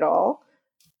doing it at all,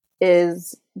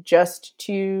 is just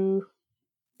to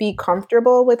be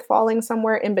comfortable with falling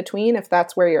somewhere in between if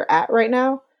that's where you're at right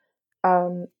now.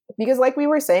 Because like we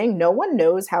were saying, no one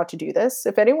knows how to do this.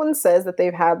 If anyone says that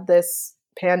they've had this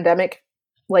pandemic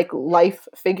like life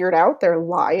figured out, they're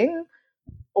lying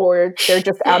or they're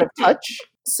just out of touch.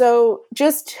 So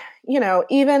just,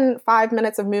 even 5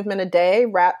 minutes of movement a day,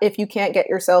 if you can't get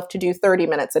yourself to do 30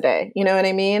 minutes a day, you know what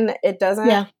I mean? It doesn't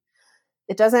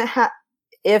have,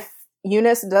 if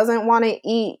Eunice doesn't want to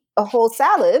eat a whole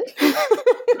salad,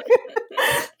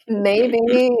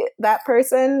 maybe that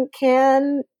person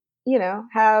can,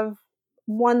 have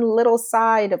one little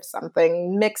side of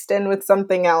something mixed in with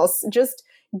something else. Just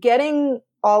getting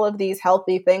all of these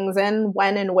healthy things in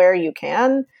when and where you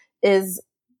can is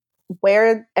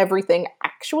where everything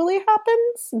actually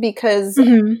happens. Because,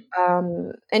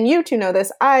 and you two know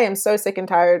this, I am so sick and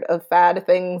tired of fad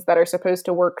things that are supposed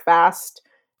to work fast,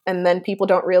 and then people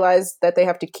don't realize that they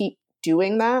have to keep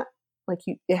doing that. Like,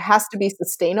 it has to be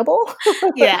sustainable.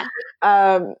 Yeah.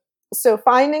 So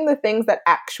finding the things that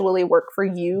actually work for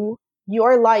you,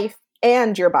 your life,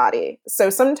 and your body. So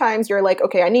sometimes you're like,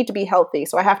 okay, I need to be healthy,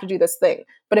 so I have to do this thing.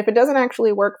 But if it doesn't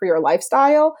actually work for your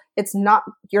lifestyle,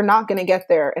 you're not going to get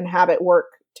there and have it work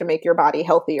to make your body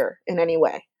healthier in any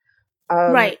way.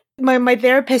 Right. My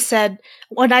therapist said,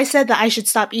 when I said that I should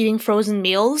stop eating frozen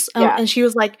meals, and she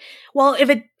was like, well,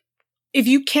 if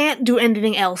you can't do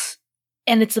anything else,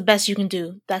 and it's the best you can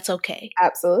do, that's okay.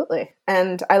 Absolutely.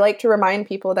 And I like to remind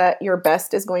people that your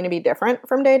best is going to be different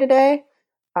from day to day.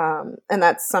 And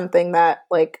that's something that,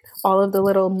 like, all of the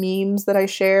little memes that I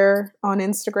share on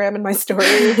Instagram and my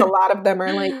stories, a lot of them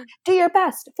are like, do your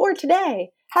best for today.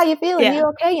 How you feeling? Yeah. You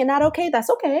okay? You're not okay? That's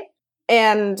okay.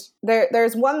 And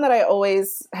there's one that I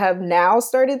always have now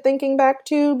started thinking back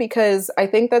to, because I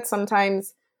think that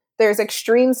sometimes there's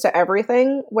extremes to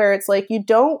everything where it's like, you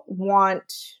don't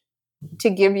want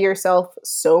to give yourself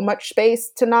so much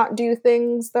space to not do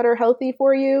things that are healthy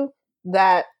for you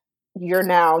that you're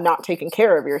now not taking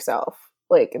care of yourself.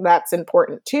 Like, that's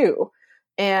important too.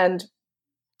 And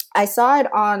I saw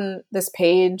it on this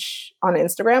page on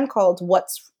Instagram called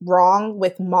What's Wrong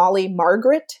with Molly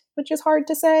Margaret, which is hard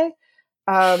to say.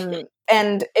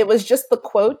 And it was just the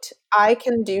quote, I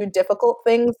can do difficult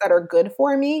things that are good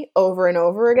for me over and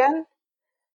over again.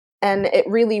 And it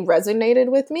really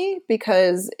resonated with me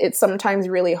because it's sometimes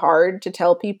really hard to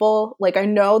tell people, like, I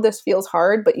know this feels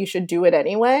hard, but you should do it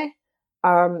anyway.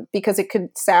 Because it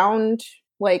could sound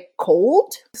like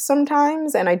cold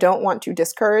sometimes, and I don't want to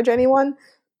discourage anyone.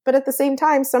 But at the same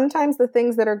time, sometimes the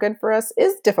things that are good for us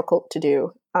is difficult to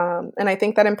do. And I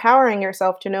think that empowering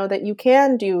yourself to know that you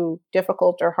can do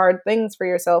difficult or hard things for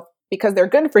yourself because they're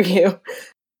good for you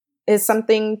is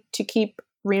something to keep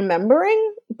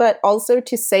remembering, but also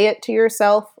to say it to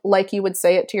yourself like you would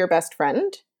say it to your best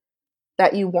friend,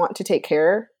 that you want to take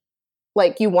care,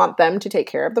 like you want them to take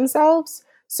care of themselves.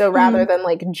 So rather than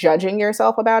like judging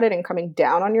yourself about it and coming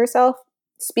down on yourself,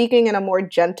 speaking in a more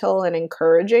gentle and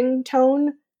encouraging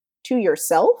tone to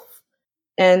yourself.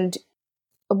 And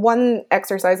one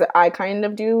exercise that I kind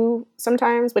of do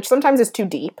sometimes, which sometimes is too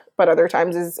deep, but other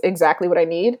times is exactly what I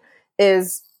need,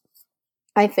 is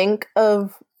I think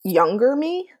of younger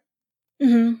me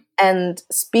and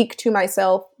speak to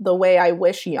myself the way I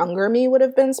wish younger me would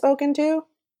have been spoken to,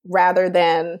 rather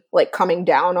than like coming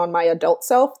down on my adult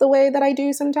self the way that I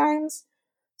do sometimes.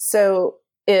 So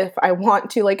if I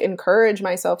want to like encourage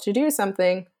myself to do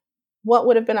something, what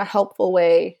would have been a helpful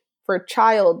way for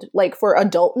for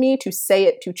adult me to say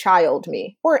it to child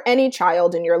me, or any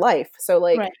child in your life? So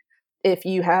like if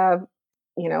you have,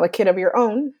 a kid of your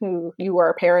own who you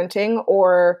are parenting,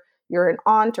 or you're an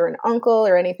aunt or an uncle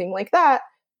or anything like that,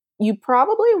 you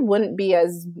probably wouldn't be I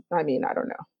don't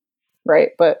know. Right.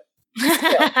 But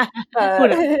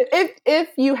if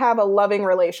you have a loving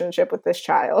relationship with this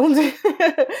child,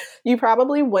 you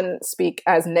probably wouldn't speak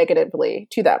as negatively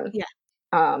to them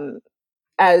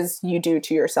as you do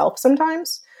to yourself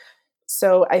sometimes.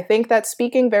 So I think that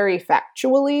speaking very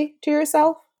factually to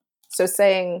yourself, so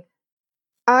saying,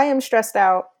 I am stressed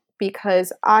out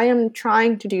because I am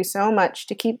trying to do so much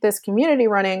to keep this community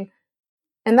running,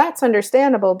 and that's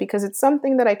understandable because it's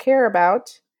something that I care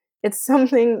about. It's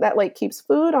something that like keeps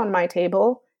food on my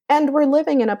table, and we're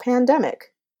living in a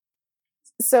pandemic.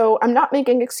 So I'm not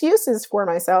making excuses for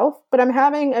myself, but I'm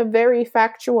having a very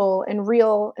factual and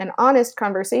real and honest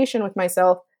conversation with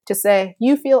myself to say,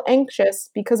 you feel anxious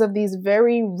because of these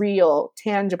very real,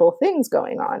 tangible things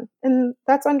going on. And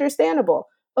that's understandable.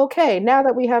 Okay, now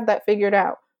that we have that figured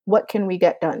out, what can we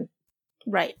get done?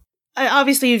 Right.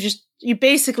 Obviously, you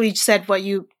basically said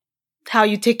how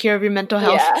you take care of your mental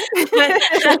health. Yeah.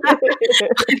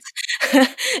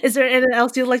 Is there anything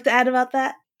else you'd like to add about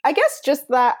that? I guess just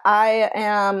that I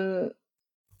am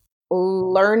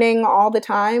learning all the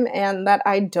time, and that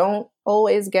I don't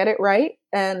always get it right.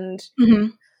 And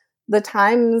the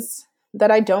times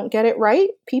that I don't get it right,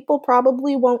 people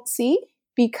probably won't see,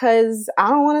 because I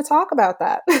don't want to talk about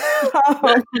that.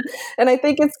 And I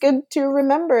think it's good to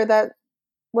remember that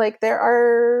like there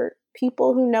are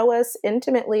people who know us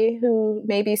intimately who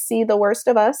maybe see the worst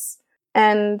of us,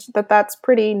 and that's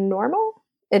pretty normal.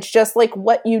 It's just like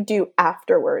what you do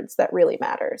afterwards that really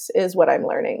matters, is what I'm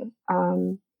learning.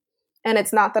 And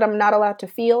it's not that I'm not allowed to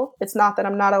feel. It's not that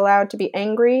I'm not allowed to be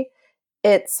angry.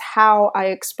 It's how I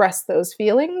express those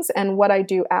feelings and what I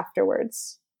do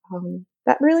afterwards.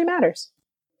 That really matters.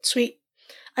 Sweet.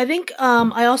 I think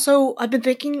I've been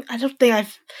thinking,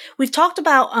 we've talked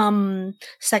about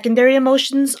secondary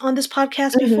emotions on this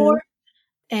podcast before.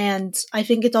 And I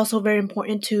think it's also very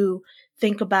important to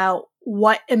think about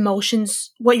what your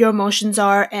emotions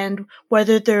are, and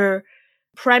whether they're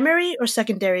primary or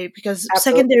secondary, because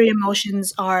secondary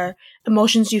emotions are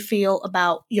emotions you feel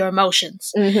about your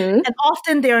emotions. And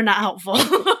often they are not helpful.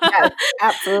 Yes,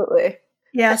 absolutely.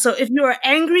 Yeah. So if you are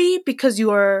angry because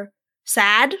you are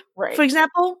sad, for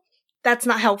example, that's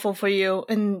not helpful for you.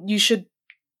 And you should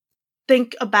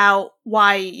think about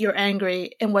why you're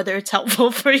angry and whether it's helpful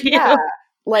for you. Yeah.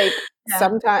 Like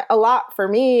sometimes a lot for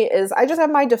me is I just have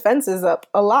my defenses up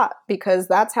a lot, because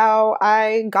that's how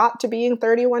I got to being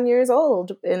 31 years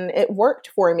old, and it worked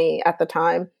for me at the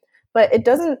time, but it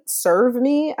doesn't serve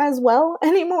me as well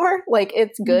anymore. Like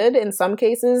it's good in some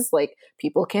cases, like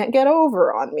people can't get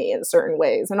over on me in certain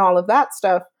ways and all of that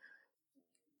stuff.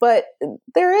 But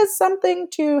there is something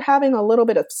to having a little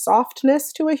bit of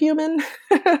softness to a human,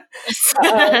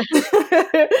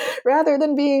 rather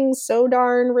than being so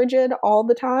darn rigid all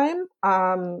the time.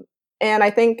 And I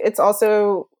think it's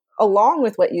also, along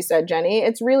with what you said, Jenny,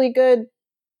 it's really good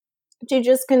to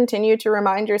just continue to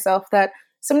remind yourself that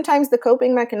sometimes the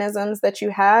coping mechanisms that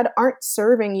you had aren't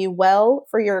serving you well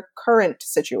for your current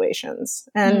situations,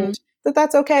 and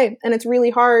that's okay. And it's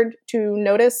really hard to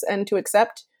notice and to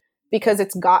accept, because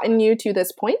it's gotten you to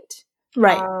this point.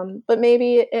 Right. But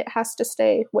maybe it has to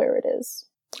stay where it is.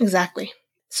 Exactly.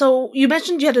 So you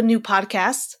mentioned you had a new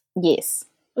podcast. Yes.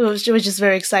 Which is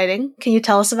very exciting. Can you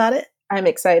tell us about it? I'm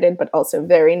excited, but also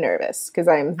very nervous, because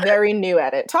I'm very new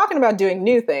at it. Talking about doing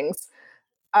new things.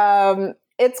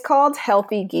 It's called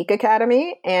Healthy Geek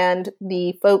Academy, and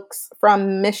the folks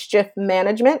from Mischief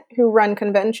Management, who run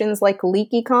conventions like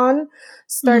LeakyCon,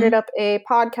 started up a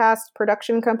podcast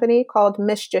production company called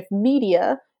Mischief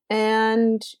Media,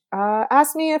 and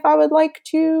asked me if I would like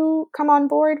to come on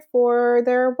board for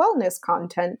their wellness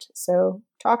content. So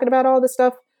talking about all the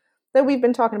stuff that we've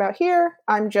been talking about here.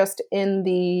 I'm just in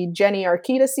the Jenny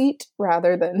Arkita seat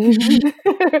rather than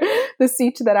the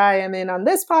seat that I am in on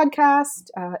this podcast,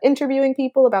 interviewing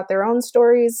people about their own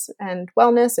stories and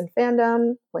wellness and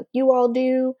fandom like you all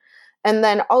do. And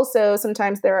then also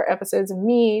sometimes there are episodes of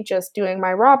me just doing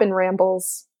my Robin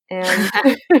rambles. And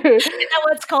Is that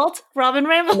what it's called? Robin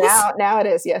rambles? now it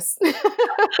is, yes.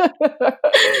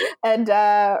 And,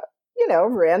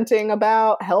 ranting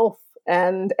about health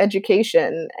and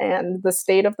education and the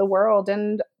state of the world,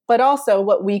 but also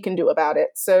what we can do about it.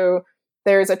 So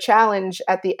there's a challenge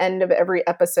at the end of every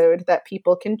episode that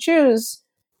people can choose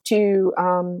to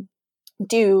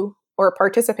do or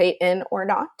participate in or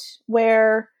not,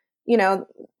 where,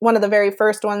 one of the very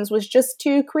first ones was just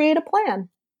to create a plan,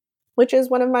 which is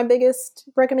one of my biggest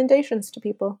recommendations to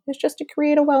people, is just to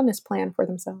create a wellness plan for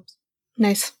themselves.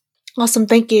 Nice. Awesome.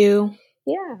 Thank you.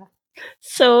 Yeah.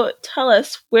 So tell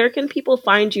us, where can people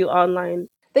find you online?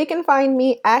 They can find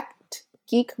me at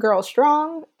Geek Girl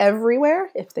Strong everywhere.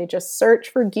 If they just search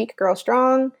for Geek Girl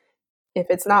Strong, if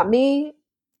it's not me,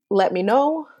 let me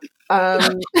know.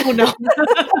 Oh no.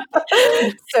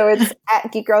 So it's at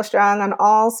Geek Girl Strong on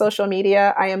all social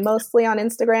media. I am mostly on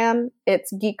Instagram.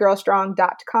 It's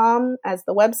geekgirlstrong.com as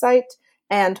the website,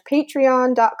 and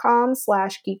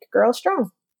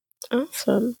patreon.com/geekgirlstrong.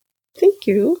 Awesome. Thank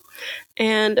you.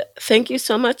 And thank you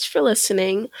so much for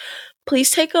listening.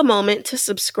 Please take a moment to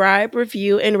subscribe,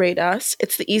 review, and rate us.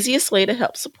 It's the easiest way to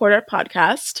help support our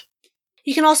podcast.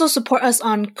 You can also support us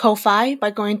on Ko-Fi by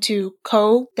going to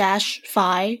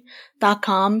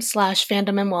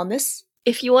ko-fi.com/fandom and wellness.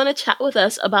 If you want to chat with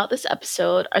us about this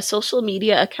episode, our social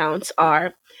media accounts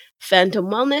are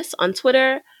Fandom Wellness on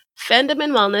Twitter, Fandom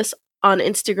and Wellness on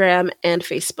Instagram and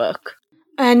Facebook.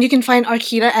 And you can find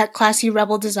Arkita at Classy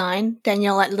Rebel Design,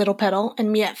 Danielle at Little Petal,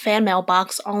 and me at Fan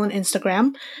Mailbox, all on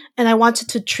Instagram. And I wanted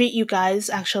to treat you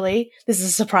guys, actually, this is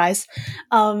a surprise,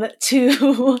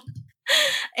 to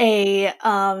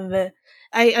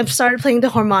I've started playing the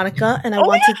harmonica, and I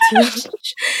wanted to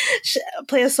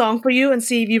play a song for you and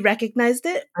see if you recognized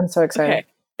it. I'm so excited.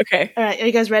 Okay. All right, are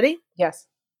you guys ready? Yes.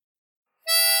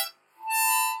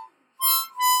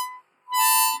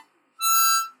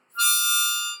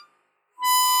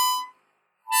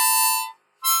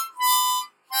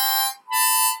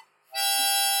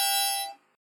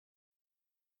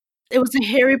 It was a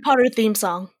Harry Potter theme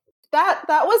song. That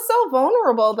was so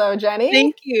vulnerable, though, Jenny.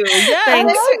 Thank you. Yeah, I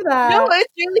love that. No,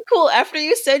 it's really cool. After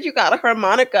you said you got a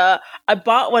harmonica, I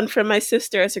bought one for my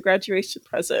sister as a graduation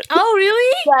present. Oh,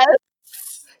 really? Yes.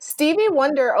 Stevie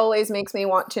Wonder always makes me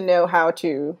want to know how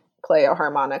to play a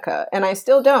harmonica, and I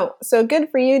still don't. So good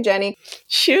for you, Jenny.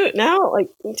 Shoot, now, do you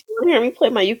want to hear me play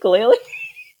my ukulele?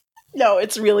 No,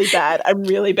 it's really bad. I'm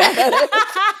really bad at it.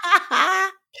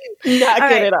 Not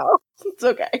good at all. It's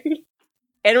okay.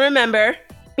 And remember,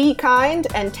 be kind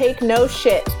and take no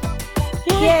shit.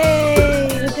 Yay!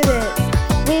 We did it.